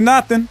 you don't see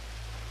nothing.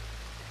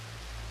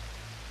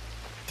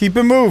 Keep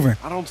it moving.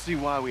 I don't see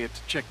why we have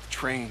to check the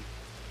train.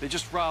 They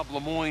just robbed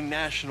Lemoyne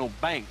National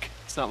Bank.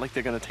 It's not like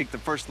they're gonna take the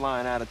first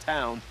line out of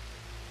town.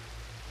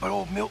 But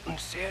old Milton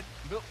said...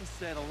 Milton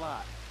said a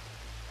lot.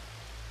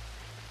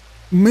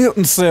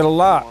 Milton said a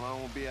lot. I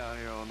won't be out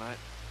here all night.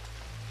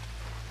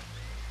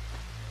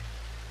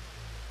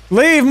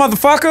 Leave,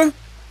 motherfucker!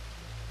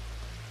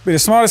 Be the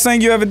smartest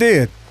thing you ever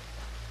did.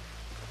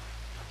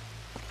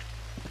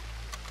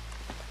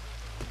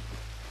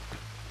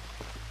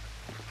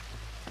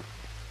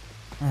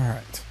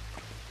 Alright.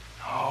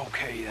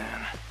 Okay,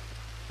 then.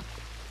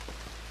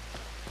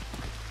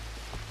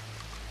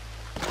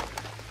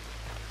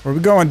 Where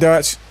we going,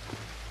 Dutch?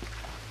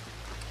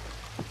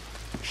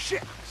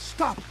 Shit!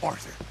 Stop,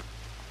 Arthur.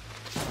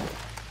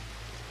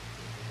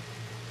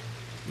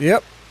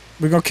 Yep.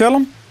 We gonna kill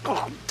him?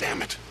 Oh,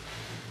 damn it.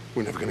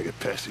 We're never gonna get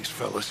past these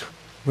fellas.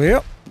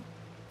 Well.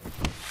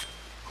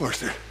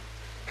 Arthur,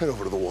 head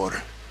over to the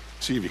water.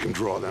 See if you can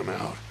draw them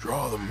out.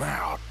 Draw them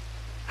out?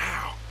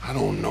 How? I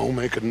don't know.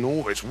 Make a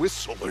noise.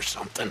 Whistle or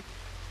something.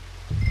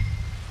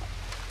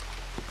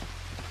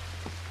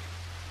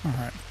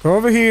 Alright. Go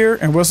over here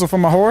and whistle for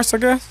my horse, I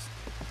guess?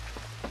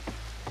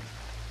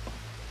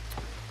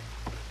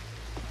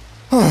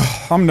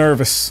 I'm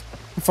nervous.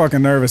 I'm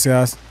fucking nervous,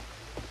 guys.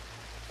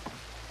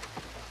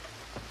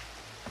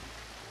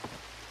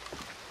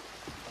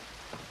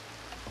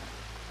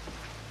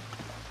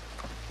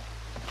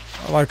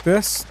 I like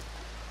this.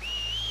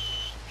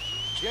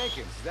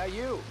 Jenkins, is that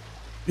you?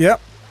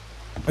 Yep.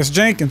 That's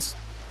Jenkins.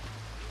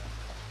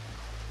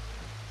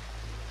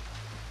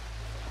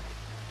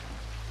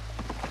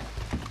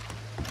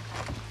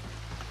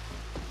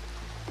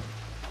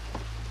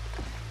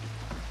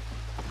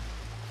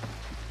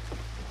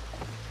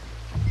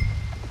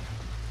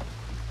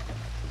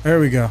 There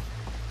we go.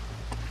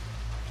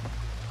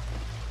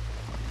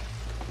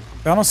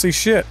 I don't see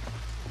shit.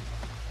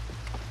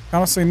 I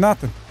don't see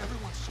nothing.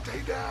 Everyone stay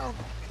down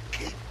and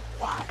keep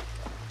quiet.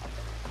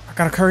 I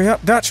gotta hurry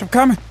up. Dutch, I'm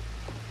coming.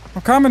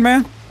 I'm coming,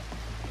 man.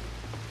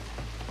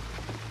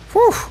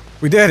 Whew.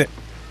 We did it.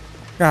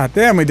 God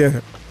damn, we did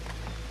it.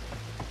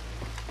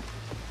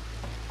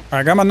 All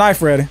right, got my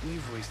knife ready.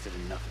 We've wasted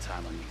enough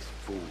time on these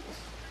fools.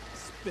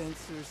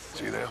 Spencer.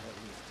 See them?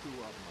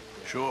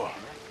 Sure.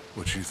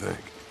 What you think?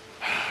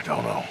 I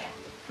don't know.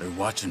 They're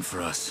watching for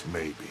us.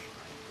 Maybe.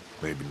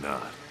 Maybe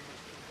not.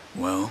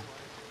 Well,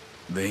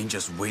 they ain't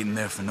just waiting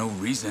there for no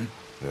reason.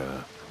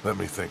 Yeah, let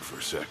me think for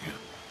a second.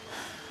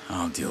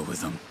 I'll deal with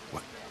them.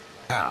 What?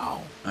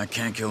 How? I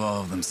can't kill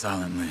all of them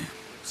silently,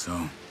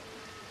 so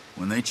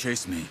when they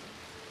chase me,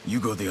 you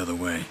go the other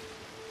way.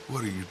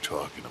 What are you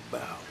talking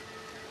about?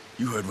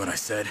 You heard what I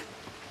said.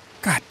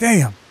 God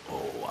damn.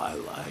 Oh, I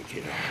like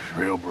it.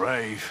 Real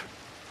brave.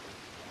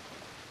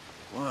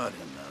 What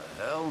in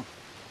the hell?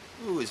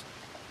 Who is...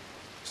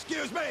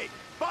 Excuse me,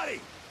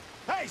 buddy!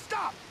 Hey,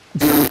 stop!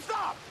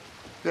 Stop!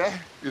 That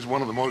is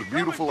one of the most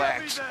beautiful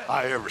acts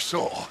I ever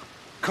saw.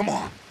 Come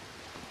on.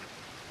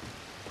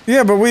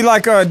 Yeah, but we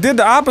like did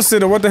the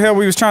opposite of what the hell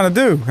we was trying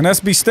to do, and that's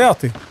be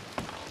stealthy.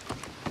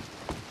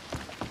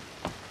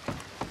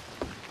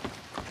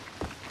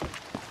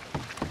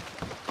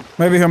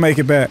 Maybe he'll make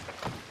it back.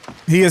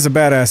 He is a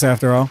badass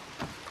after all.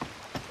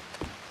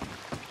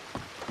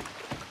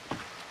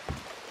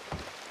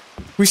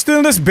 We still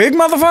in this big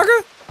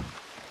motherfucker?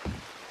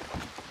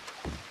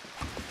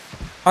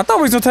 I thought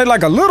we was gonna take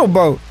like a little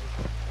boat.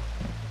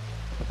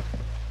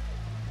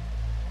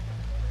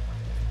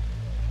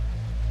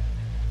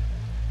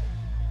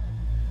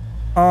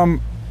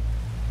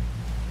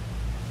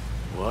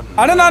 What?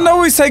 I did not know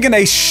we was taking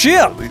a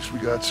ship. At least we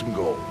got some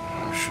gold.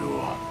 I'm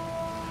sure.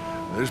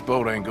 This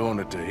boat ain't going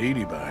to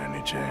Tahiti by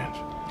any chance.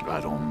 I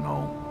don't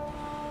know.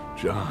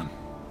 John,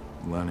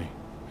 Lenny,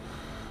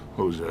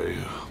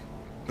 Hosea,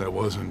 that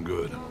wasn't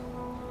good.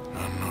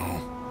 I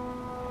know.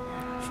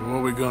 So what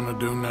are we gonna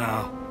do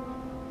now?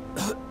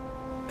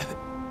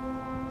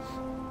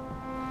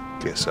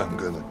 Guess I'm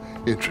gonna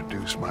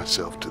introduce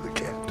myself to the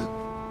captain.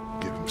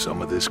 Give him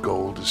some of this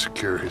gold to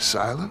secure his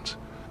silence,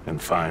 and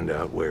find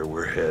out where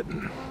we're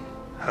heading.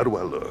 How do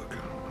I look?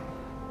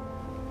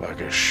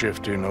 Like a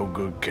shifty,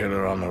 no-good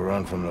killer on the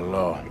run from the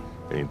law.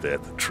 Ain't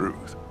that the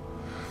truth?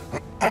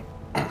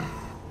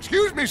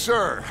 Excuse me,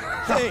 sir.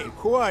 Hey,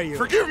 who are you?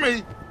 Forgive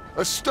me.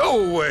 A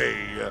stowaway.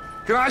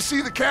 Can I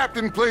see the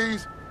captain,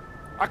 please?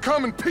 I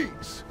come in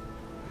peace.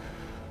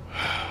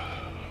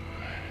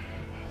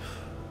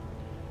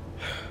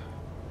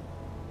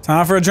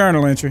 Time for a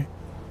journal entry.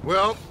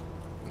 Well,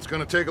 it's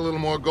gonna take a little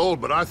more gold,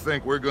 but I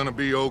think we're gonna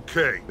be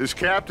okay. This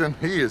captain,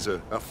 he is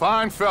a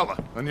fine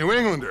fella, a New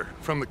Englander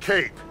from the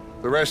Cape.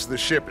 The rest of the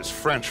ship is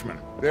Frenchmen.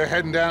 They're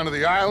heading down to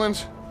the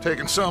islands,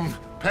 taking some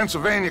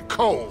Pennsylvania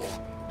coal.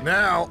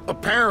 Now,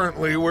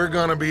 apparently, we're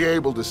gonna be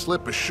able to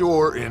slip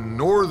ashore in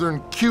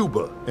northern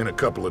Cuba in a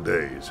couple of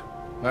days.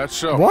 That's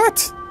so.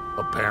 What?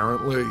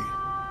 Apparently.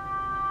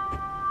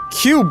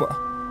 Cuba?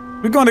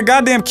 We're going to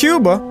goddamn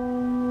Cuba?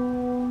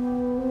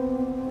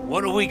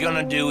 What are we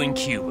gonna do in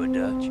Cuba,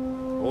 Dutch?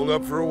 Hold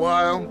up for a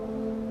while,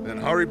 then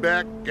hurry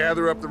back,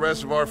 gather up the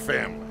rest of our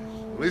families.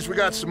 At least we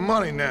got some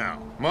money now.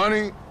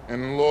 Money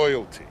and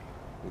loyalty.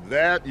 With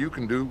that, you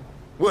can do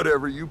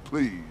whatever you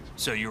please.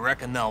 So you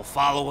reckon they'll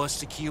follow us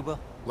to Cuba?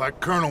 Like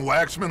Colonel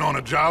Waxman on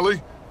a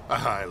jolly? I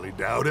highly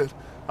doubt it.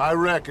 I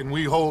reckon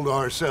we hold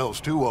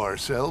ourselves to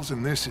ourselves,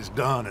 and this is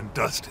done and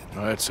dusted.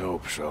 Let's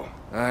hope so.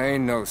 I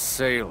ain't no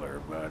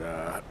sailor, but,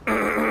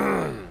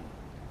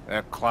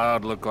 that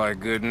cloud look like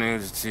good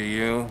news to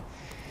you?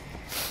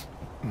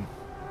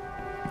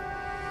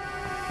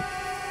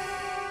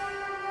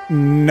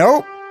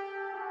 Nope.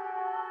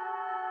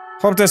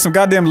 Hope there's some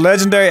goddamn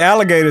legendary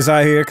alligators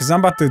out here, because I'm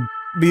about to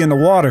be in the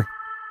water.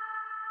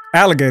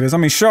 Alligators, I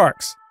mean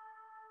sharks.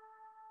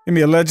 Give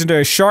me a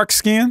legendary shark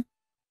skin.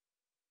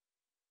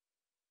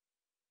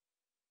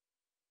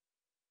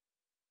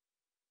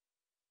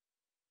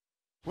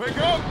 Wake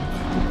up!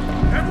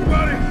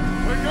 Everybody!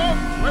 Wake up!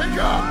 Wake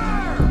up!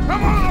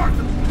 Come on,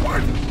 Arthur!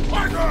 Arthur!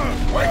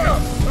 Arthur! Wake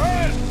up!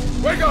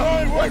 Wake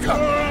up! Wake up!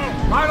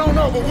 I don't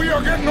know, but we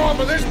are getting off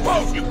of this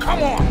boat! You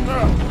come on!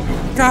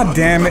 God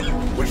damn it.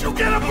 Would you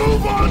get a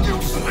move on,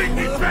 you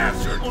sleepy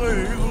bastard?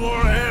 Please, you go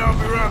ahead, I'll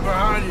be right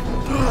behind you.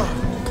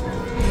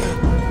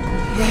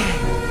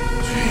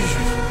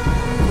 Jesus.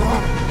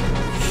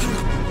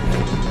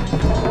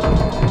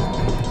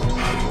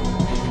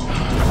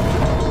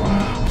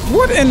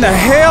 What in the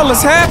hell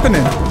is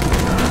happening?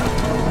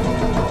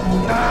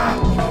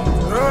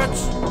 Dutch!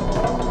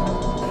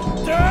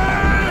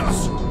 Dutch!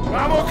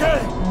 I'm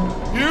okay.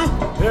 You?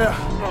 Yeah.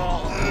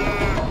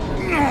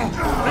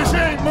 This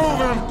ain't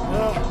moving.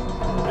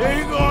 Yeah,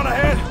 you go on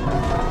ahead.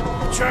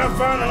 Try and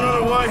find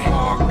another way.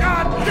 Oh,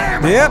 God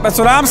damn it! Yep, that's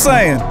what I'm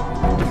saying.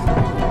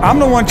 I'm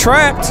the one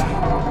trapped.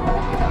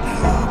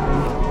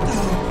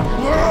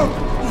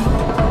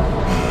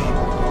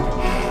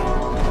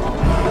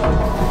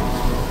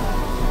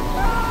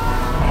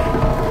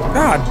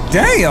 God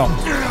damn!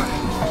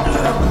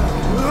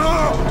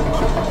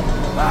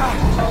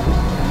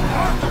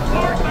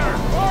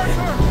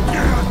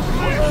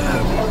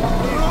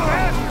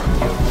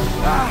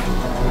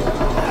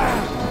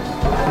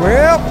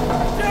 Well,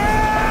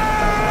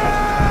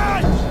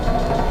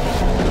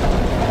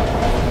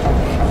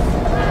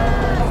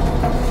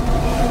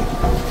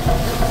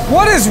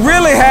 is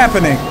really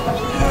happening?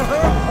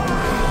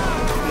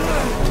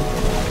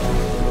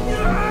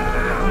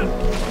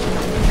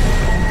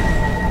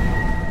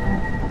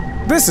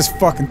 This is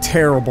fucking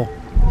terrible.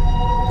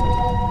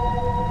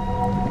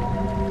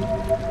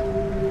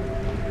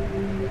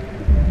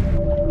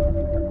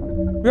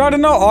 We already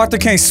know Arthur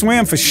can't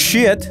swim for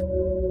shit.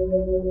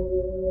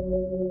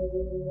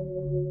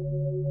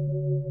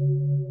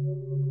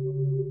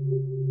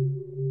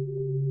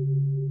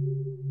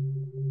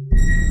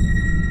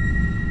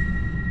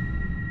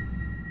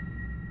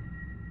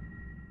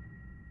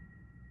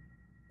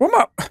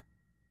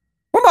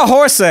 Where my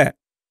horse at?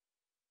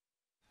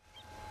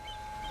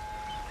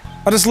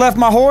 I just left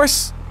my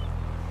horse?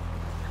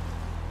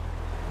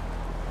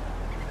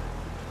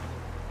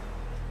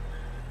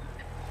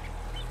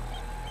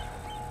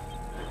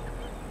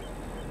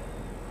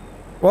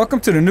 Welcome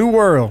to the new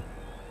world.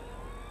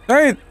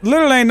 There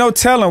literally ain't no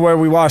telling where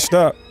we washed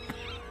up.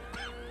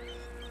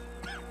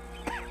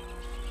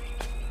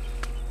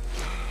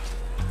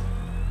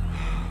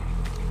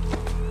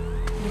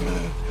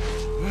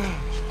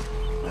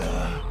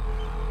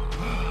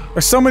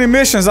 There's so many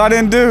missions I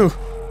didn't do.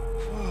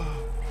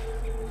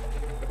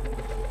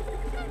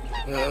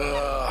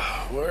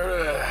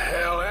 Where the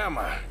hell am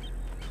I?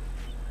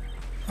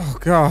 Oh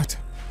God.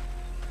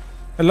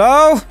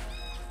 Hello?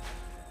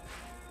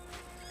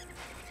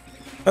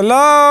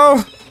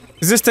 Hello?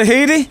 Is this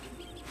Tahiti?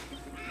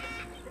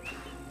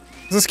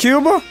 Is this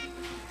Cuba?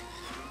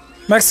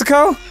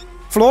 Mexico?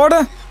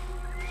 Florida?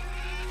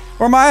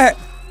 Where am I at?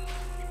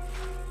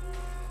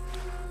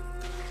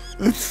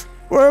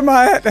 Where am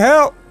I at?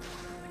 Help!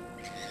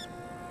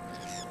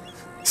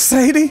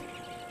 Sadie?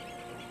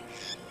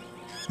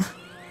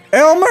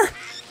 Elmer?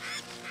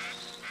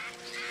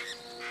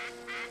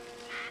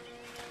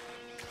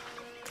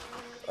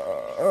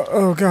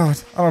 Oh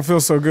God, I don't feel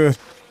so good.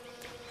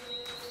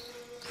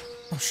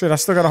 Oh shit, I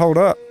still gotta hold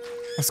up.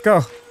 Let's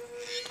go.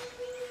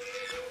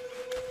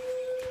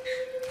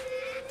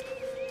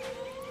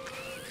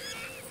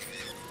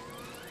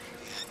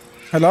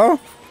 Hello?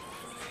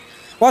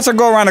 Watch I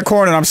go around the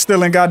corner and I'm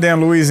still in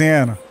goddamn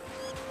Louisiana.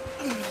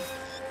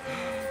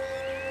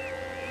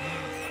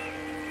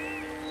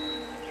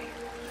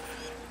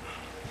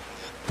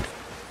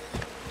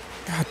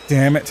 God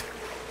damn it.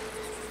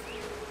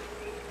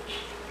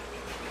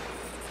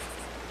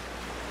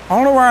 I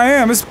don't know where I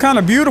am. It's kind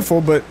of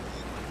beautiful, but...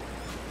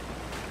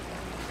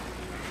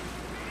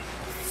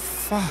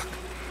 Fuck.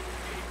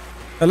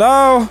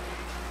 Hello?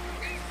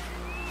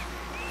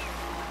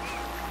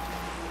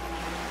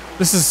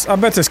 This is... I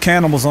bet there's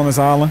cannibals on this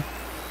island.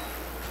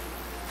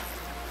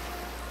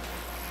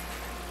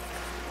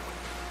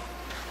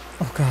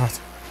 Oh God. Is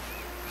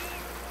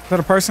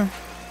that a person?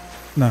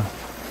 No.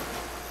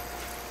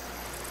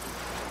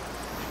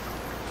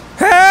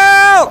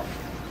 Help!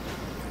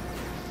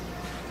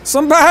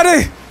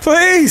 Somebody!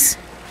 Please!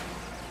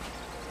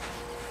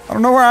 I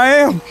don't know where I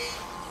am.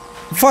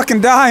 I'm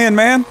fucking dying,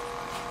 man.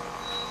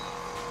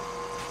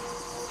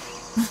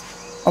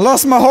 I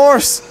lost my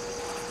horse.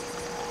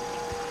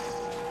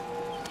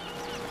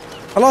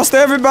 I lost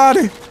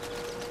everybody.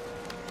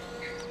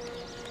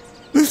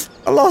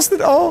 I lost it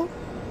all.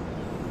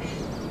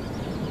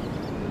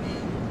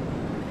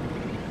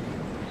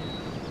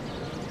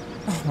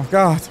 Oh my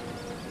God.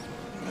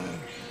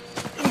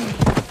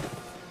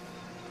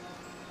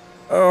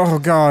 Oh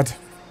God.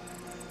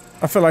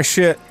 I feel like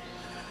shit.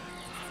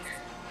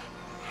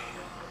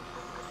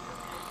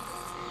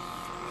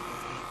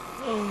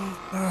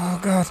 Oh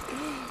God.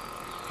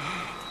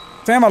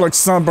 Damn, I look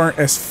sunburnt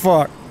as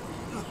fuck.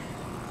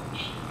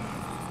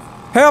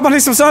 Help, I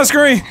need some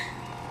sunscreen.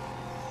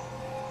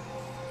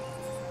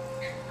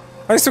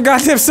 I need some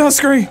goddamn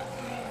sunscreen.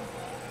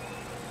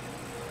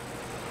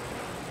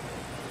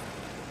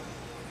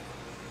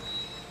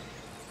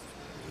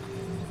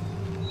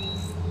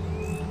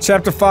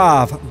 Chapter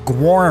 5,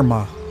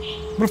 Guarma.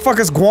 What the fuck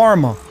is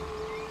Guarma?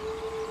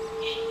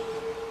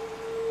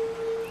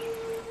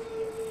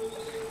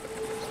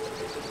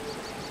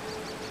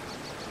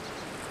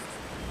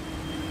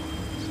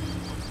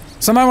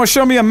 Somebody wanna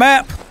show me a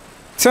map?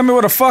 Tell me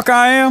where the fuck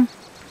I am?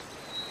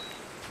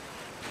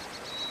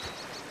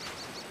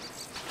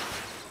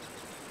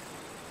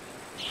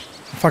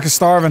 I'm fucking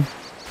starving.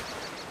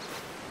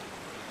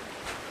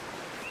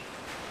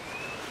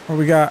 What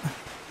we got?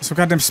 There's some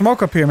goddamn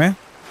smoke up here, man.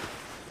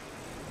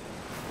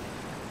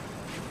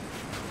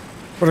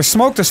 But there's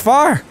smoke, there's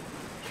fire.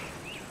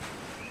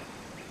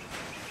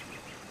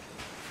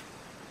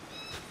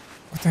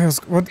 What the hell's...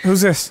 What,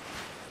 who's this?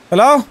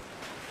 Hello?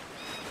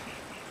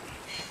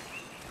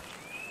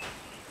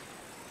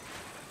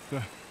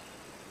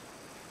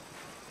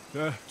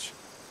 Dutch.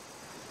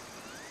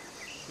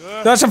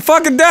 Dutch, I'm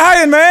fucking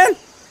dying, man!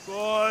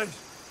 Boys.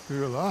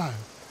 You're alive.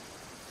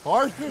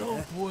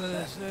 Arthur.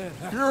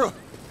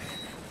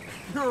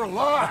 You're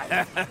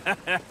alive.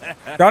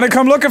 Y'all didn't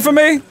come looking for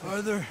me?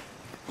 Arthur.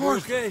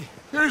 Okay.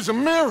 It is a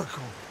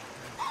miracle.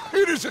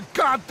 It is a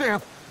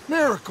goddamn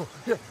miracle.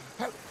 Here,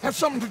 have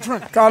something to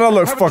drink. God, that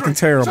looks Have a fucking drink.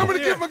 terrible. Somebody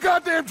give him a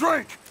goddamn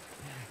drink.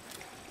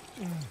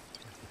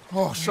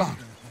 Oh, son.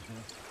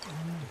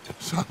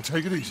 son,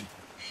 take it easy.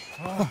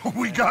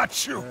 We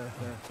got you.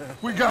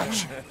 We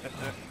got you.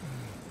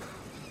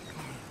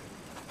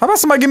 How about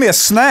somebody give me a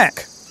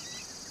snack?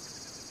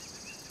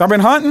 Y'all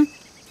been hunting?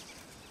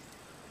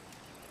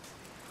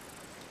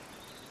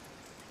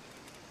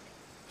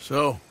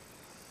 So,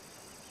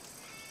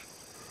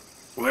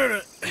 where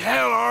the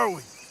hell are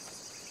we?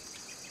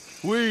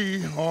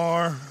 We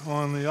are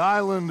on the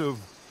island of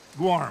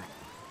Guarma.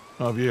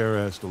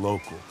 Javier asked the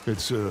local.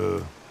 It's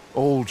a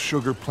old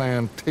sugar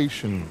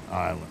plantation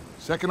island.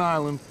 Second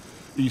island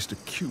east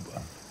of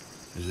Cuba.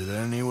 Is it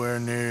anywhere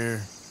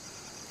near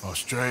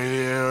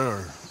Australia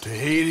or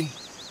Tahiti?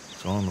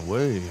 It's on the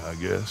way, I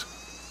guess.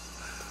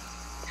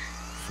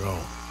 So,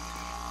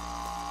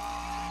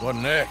 what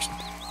next?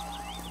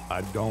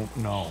 I don't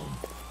know.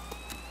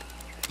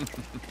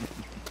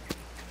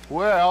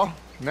 Well,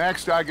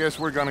 next I guess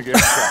we're gonna get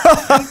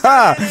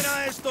shot.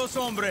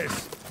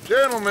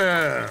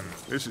 Gentlemen,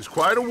 this is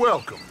quite a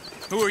welcome.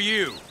 Who are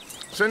you?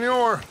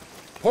 Senor,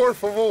 por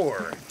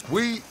favor,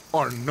 we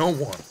are no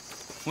one.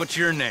 What's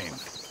your name?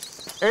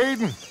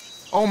 Aiden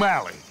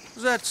O'Malley.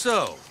 Is that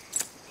so?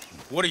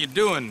 What are you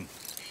doing,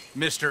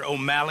 Mr.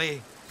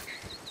 O'Malley?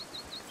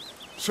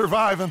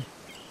 Surviving.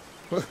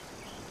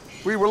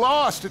 We were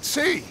lost at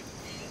sea,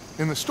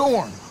 in the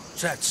storm.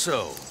 Is that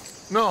so?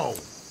 No,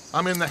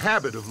 I'm in the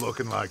habit of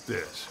looking like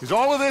this. Is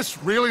all of this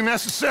really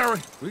necessary?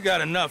 We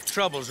got enough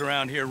troubles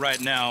around here right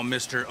now,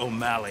 Mr.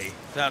 O'Malley,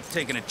 without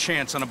taking a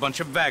chance on a bunch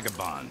of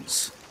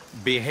vagabonds.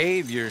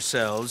 Behave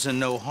yourselves and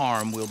no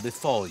harm will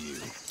befall you.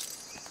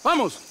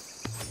 Vamos!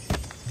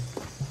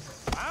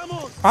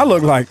 I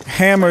look like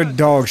hammered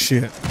dog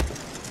shit.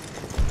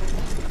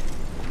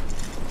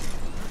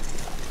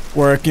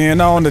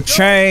 Working on the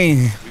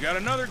chain. We got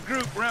another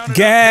group rounded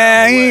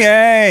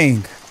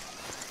Gang!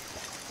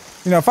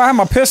 You know, if I had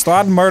my pistol,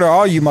 I'd murder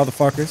all you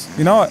motherfuckers.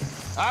 You know what?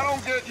 I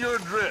don't get your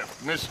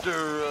drift,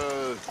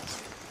 Mr.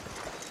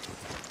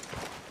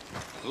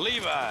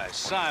 Levi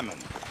Simon,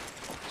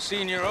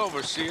 senior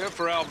overseer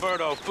for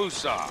Alberto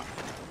Fusar.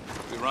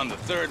 We run the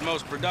third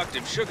most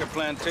productive sugar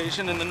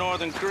plantation in the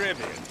Northern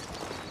Caribbean.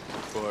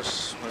 Of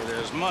course, where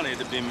there's money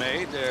to be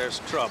made, there's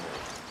trouble.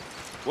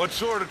 What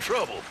sort of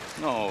trouble?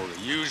 No,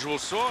 the usual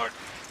sort.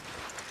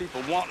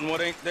 People wanting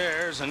what ain't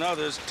theirs and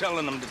others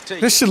telling them to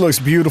take This it. shit looks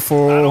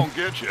beautiful. I don't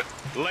get you.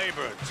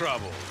 Labor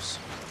troubles.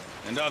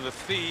 And other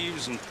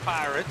thieves and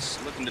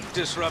pirates looking to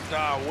disrupt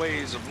our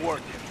ways of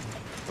working.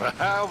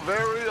 How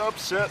very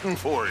upsetting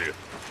for you.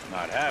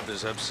 Not half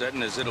as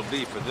upsetting as it'll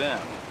be for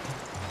them.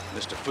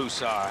 Mr.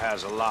 Fusar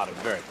has a lot of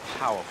very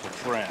powerful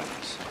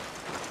friends.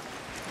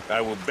 I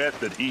will bet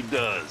that he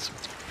does.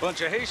 Bunch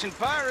of Haitian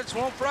pirates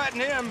won't frighten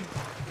him.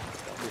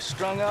 They'll be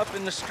strung up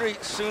in the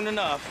streets soon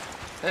enough.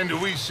 And do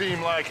we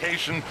seem like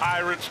Haitian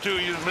pirates to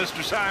you,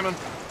 Mr. Simon?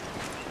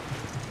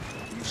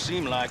 You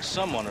seem like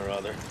someone or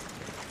other.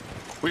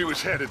 We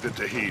was headed to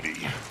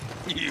Tahiti.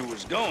 You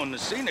was going the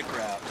scenic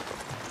route.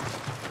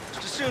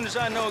 Just as soon as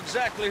I know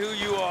exactly who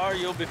you are,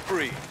 you'll be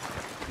free.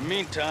 In the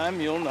meantime,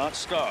 you'll not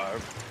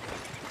starve.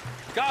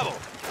 Cabo,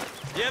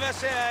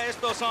 llévese a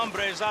estos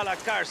hombres a la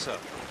cárcel,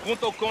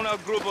 junto con el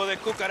grupo de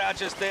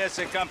cucarachas de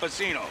ese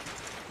campesino.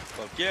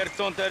 Cualquier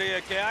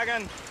tontería que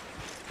hagan,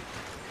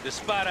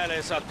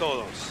 dispárales a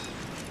todos.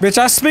 Bitch,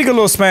 I speak a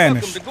little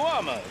Spanish. Welcome to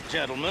Guarma,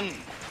 gentlemen.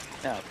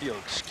 Now, if you'll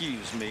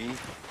excuse me.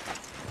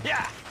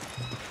 Yeah!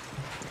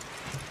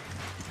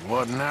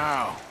 What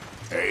now,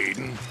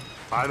 Aiden?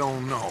 I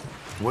don't know.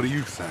 What do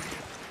you think?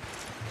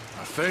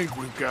 I think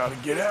we've got to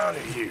get out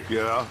of here.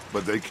 Yeah,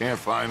 but they can't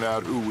find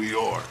out who we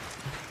are.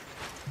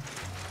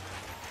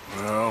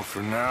 Well,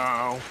 for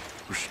now,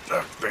 we're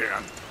stuck,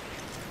 Ben.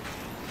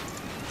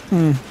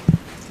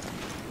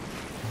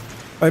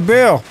 Hey,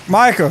 Bill,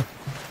 Micah.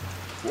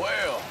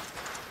 Well,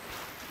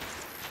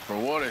 for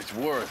what it's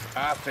worth,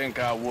 I think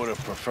I would have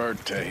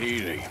preferred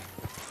Tahiti.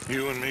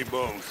 You and me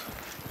both.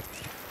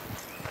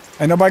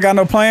 Ain't nobody got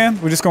no plan?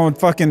 We're just gonna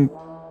fucking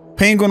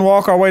penguin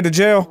walk our way to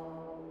jail?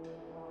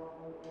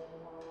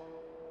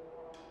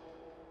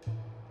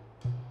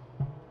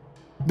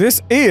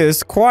 This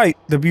is quite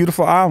the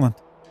beautiful island.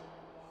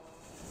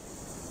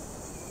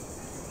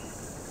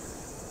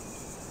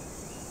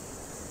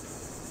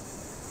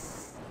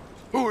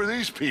 Who are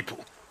these people?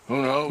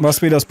 Who knows?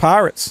 Must be those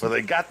pirates. Well,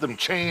 they got them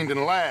chained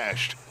and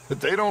lashed, but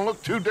they don't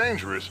look too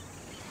dangerous.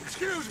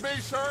 Excuse me,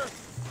 sir.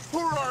 Who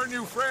are our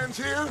new friends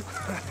here?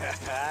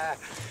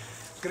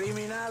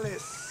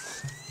 Criminales.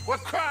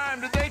 What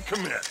crime did they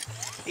commit?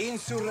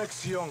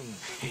 Insurrección.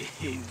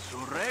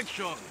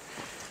 Insurrection.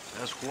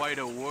 That's quite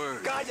a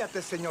word.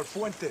 Cállate, señor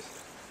Fuentes.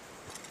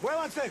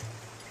 Muévanse.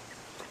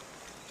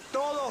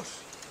 Todos.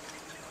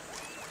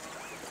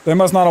 They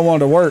must not have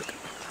wanted to work.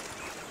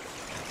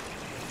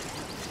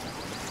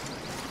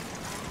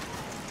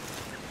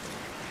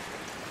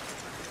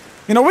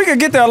 You know, we could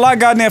get there a lot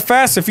goddamn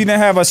faster if you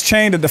didn't have us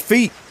chained to the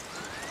feet.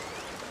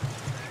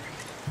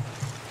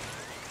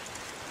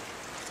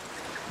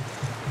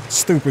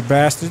 Stupid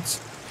bastards.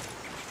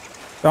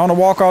 They on the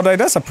walk all day.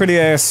 That's a pretty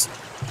ass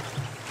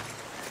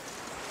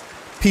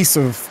piece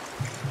of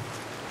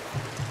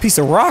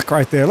rock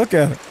right there. Look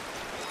at it.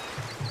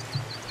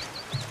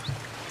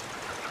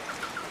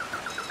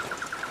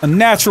 A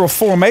natural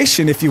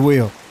formation, if you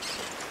will.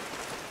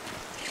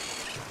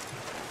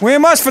 We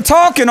ain't much for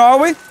talking, are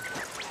we?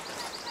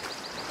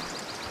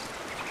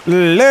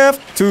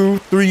 Left, 2,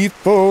 3,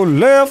 4,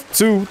 left,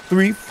 2,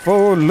 3,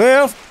 4,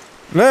 left,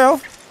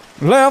 left,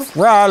 left,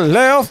 right,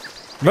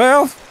 left,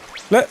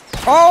 left, left.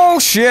 Oh,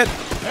 shit.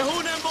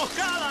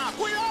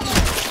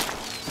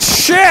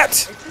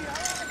 Shit!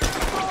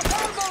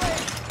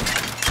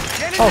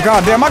 Oh,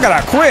 goddamn, I got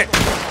out quick.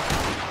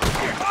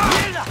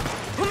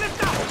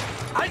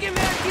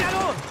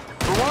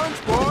 For once,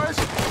 boys,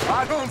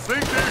 I don't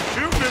think they're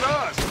shooting at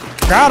us.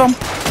 Got him.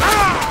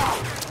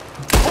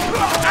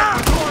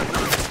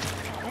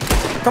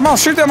 Come on,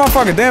 shoot that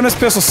motherfucker. Damn, this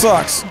pistol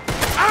sucks.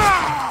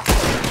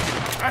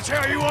 That's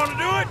how you want to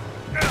do it?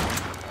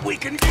 We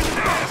can do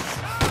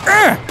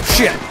this.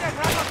 Shit.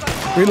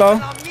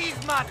 Reload.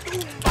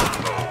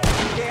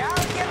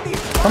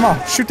 Come on,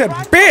 shoot that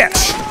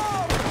bitch.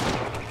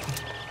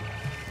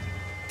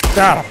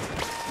 Got him.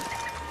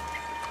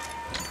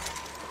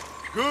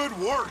 Good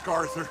work,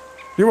 Arthur.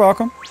 You're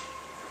welcome.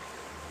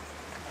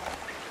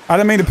 I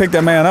didn't mean to pick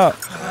that man up.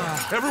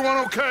 Everyone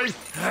okay?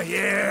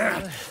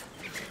 Yeah.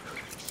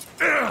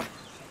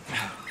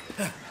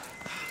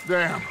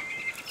 Damn.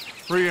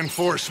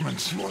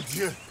 Reinforcements. Mon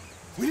Dieu.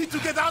 We need to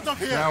get out of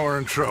here. Now we're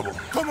in trouble.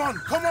 Come on,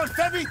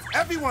 fais vite.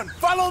 Everyone,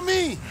 follow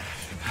me.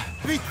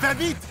 Vite, fais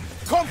vite.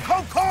 Come.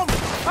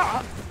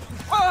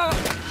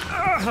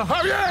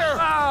 Javier!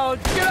 Oh,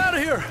 get out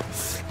of here.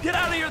 Get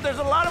out of here. There's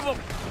a lot of them.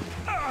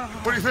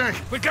 What do you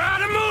think? We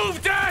gotta move,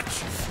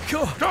 Dutch!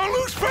 Don't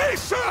lose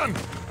face, son!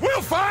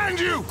 We'll find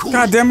you!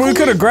 God damn it, we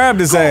could have grabbed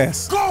his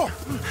ass. Go!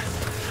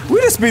 We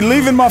just be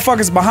leaving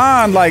motherfuckers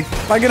behind like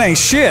it ain't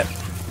shit.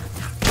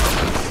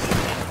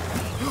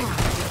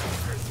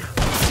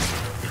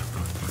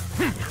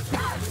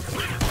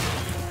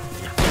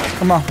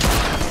 Come on.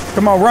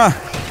 Come on, run.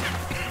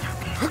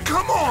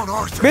 Come on,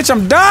 Arthur. Bitch,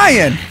 I'm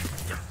dying.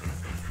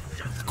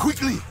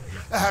 Quickly.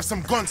 I have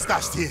some guns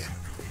stashed here.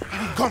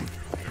 Come.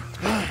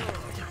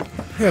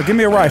 Here, give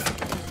me a rifle.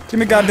 Give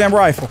me a goddamn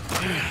rifle.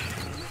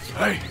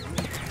 Hey.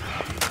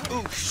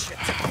 Oh, shit.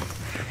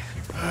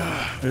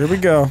 Here we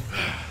go.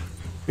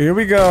 Here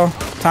we go.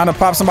 Time to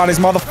pop somebody's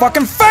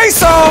motherfucking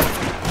face off!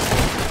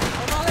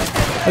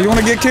 Oh, you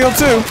wanna get killed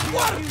too?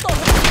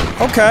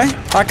 Okay.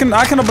 I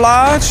can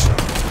oblige.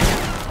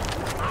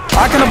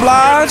 I can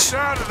oblige.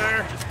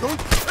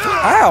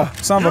 Ow,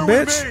 son of a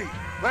bitch.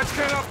 Let's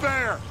get up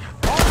there.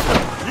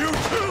 You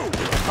too.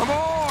 Come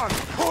on.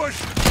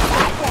 Push.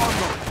 Up on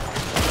them.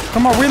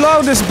 Come on,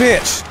 reload this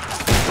bitch.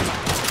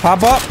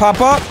 Pop up,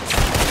 pop up.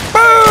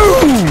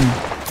 Boom!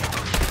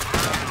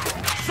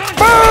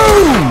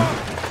 Boom!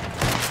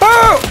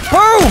 Boom!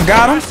 Boom!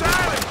 Got him.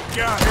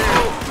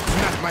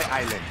 Not my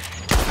island.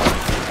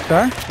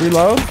 Okay,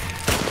 reload.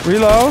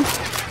 Reload.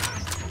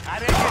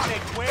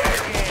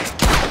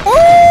 Ooh!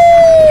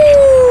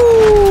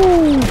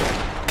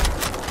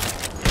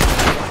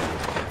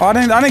 Oh, I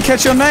didn't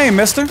catch your name,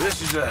 mister.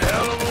 This is a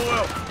hell of a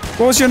welcome.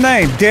 What was your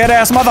name? Dead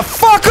ass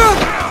motherfucker!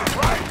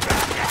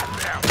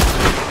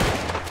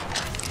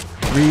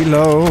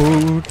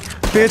 Reload.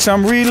 Bitch,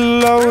 I'm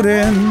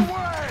reloading.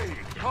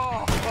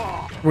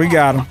 We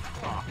got him.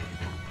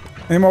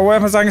 Any more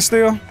weapons I can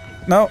steal?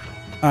 No?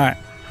 Alright.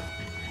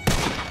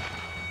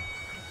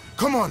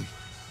 Come on.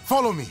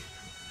 Follow me.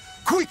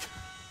 Quick.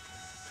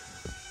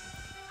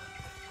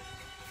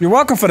 You're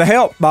welcome for the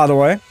help, by the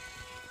way.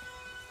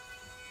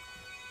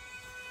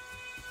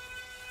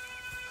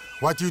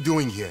 What you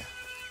doing here?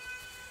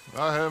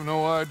 I have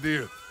no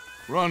idea.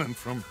 Running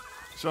from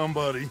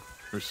somebody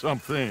or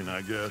something,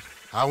 I guess.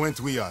 How went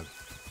we all?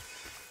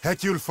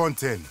 Hercule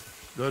Fontaine.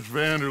 Dutch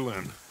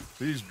Vanderlyn.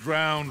 These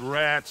drowned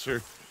rats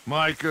are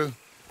Micah,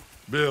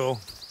 Bill,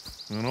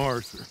 and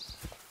Arthur.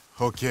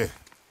 Okay.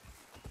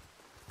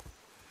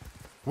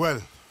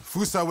 Well,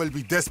 Fusa will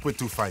be desperate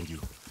to find you.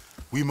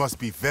 We must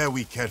be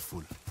very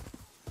careful.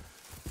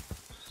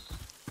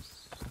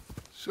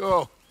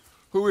 So,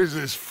 who is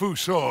this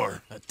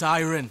Fusar? A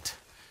tyrant,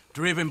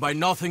 driven by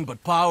nothing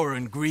but power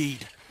and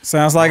greed.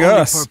 Sounds like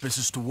us. Our purpose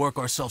is to work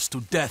ourselves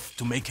to death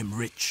to make him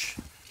rich.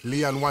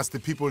 Leon wants the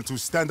people to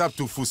stand up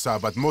to Fusa,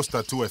 but most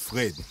are too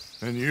afraid.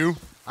 And you?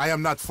 I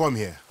am not from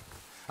here.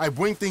 I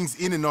bring things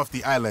in and off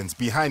the islands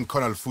behind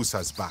Colonel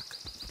Fusa's back.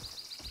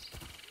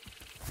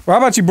 Well,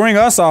 how about you bring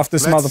us off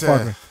this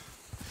motherfucker?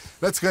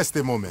 Let's rest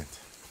a moment.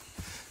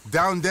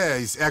 Down there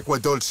is Aqua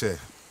Dolce,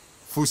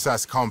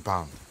 Fusa's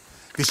compound.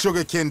 The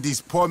sugarcane these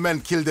poor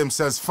men kill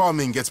themselves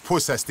farming gets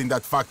processed in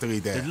that factory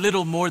there. They're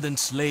little more than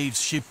slaves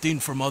shipped in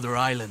from other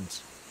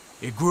islands.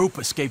 A group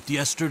escaped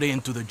yesterday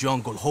into the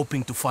jungle,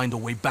 hoping to find a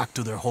way back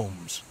to their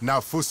homes. Now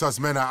Fusa's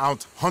men are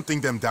out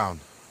hunting them down.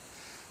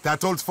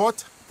 That old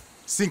fort?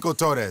 Cinco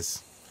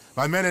Torres.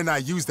 My men and I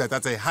use that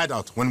as a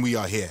hideout when we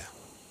are here.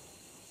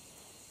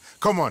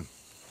 Come on.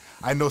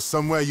 I know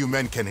somewhere you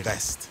men can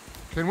rest.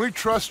 Can we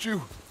trust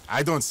you?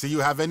 I don't see you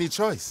have any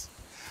choice.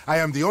 I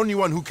am the only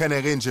one who can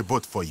arrange a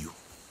boat for you.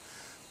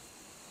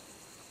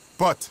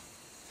 But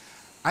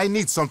I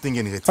need something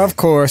in return. Of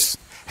course.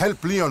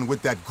 Help Leon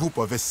with that group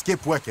of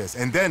escape workers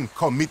and then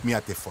come meet me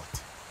at the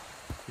fort.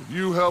 If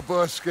you help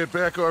us get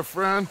back our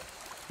friend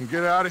and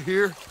get out of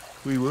here,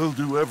 we will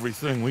do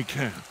everything we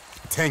can.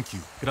 Thank you.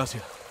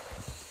 Gracias.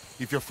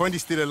 If your friend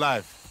is still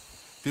alive,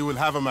 they will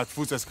have him at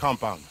Fusa's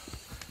compound.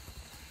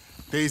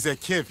 There is a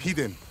cave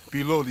hidden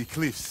below the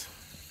cliffs.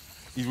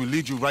 It will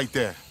lead you right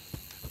there.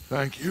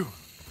 Thank you.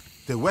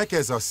 The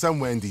workers are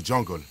somewhere in the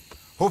jungle.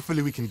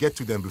 Hopefully we can get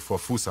to them before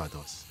Fusa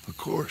does. Of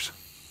course.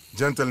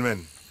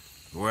 Gentlemen.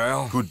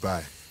 Well,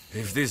 goodbye.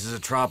 If this is a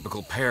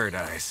tropical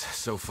paradise,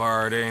 so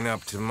far it ain't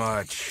up to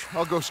much.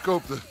 I'll go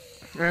scope the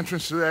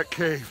entrance to that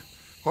cave.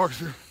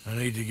 Arthur. I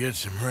need to get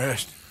some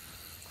rest.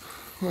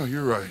 Well,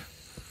 you're right.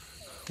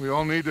 We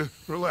all need to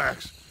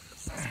relax.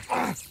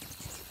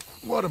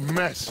 What a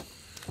mess.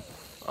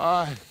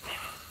 I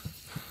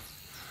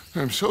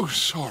am so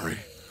sorry,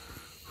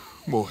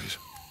 boys.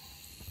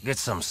 Get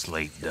some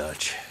sleep,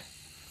 Dutch.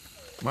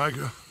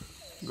 Micah,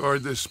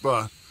 guard this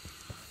spot.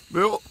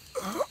 Bill,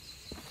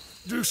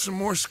 do some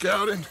more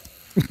scouting.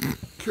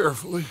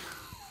 Carefully.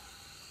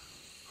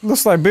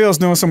 Looks like Bill's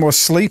doing some more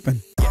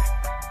sleeping.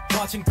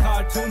 Watching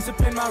cartoons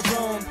up in my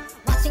room.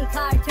 Watching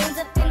cartoons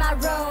up in my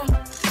room.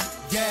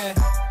 Yeah.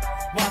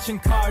 Watching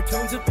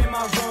cartoons up in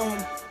my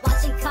room.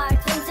 Watching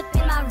cartoons up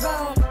in my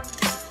room.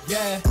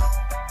 Yeah.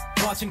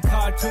 Watching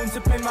cartoons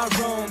up in my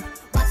room.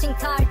 Watching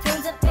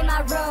cartoons up in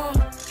my room.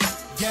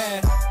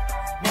 Yeah.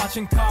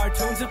 Watching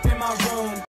cartoons up in my room.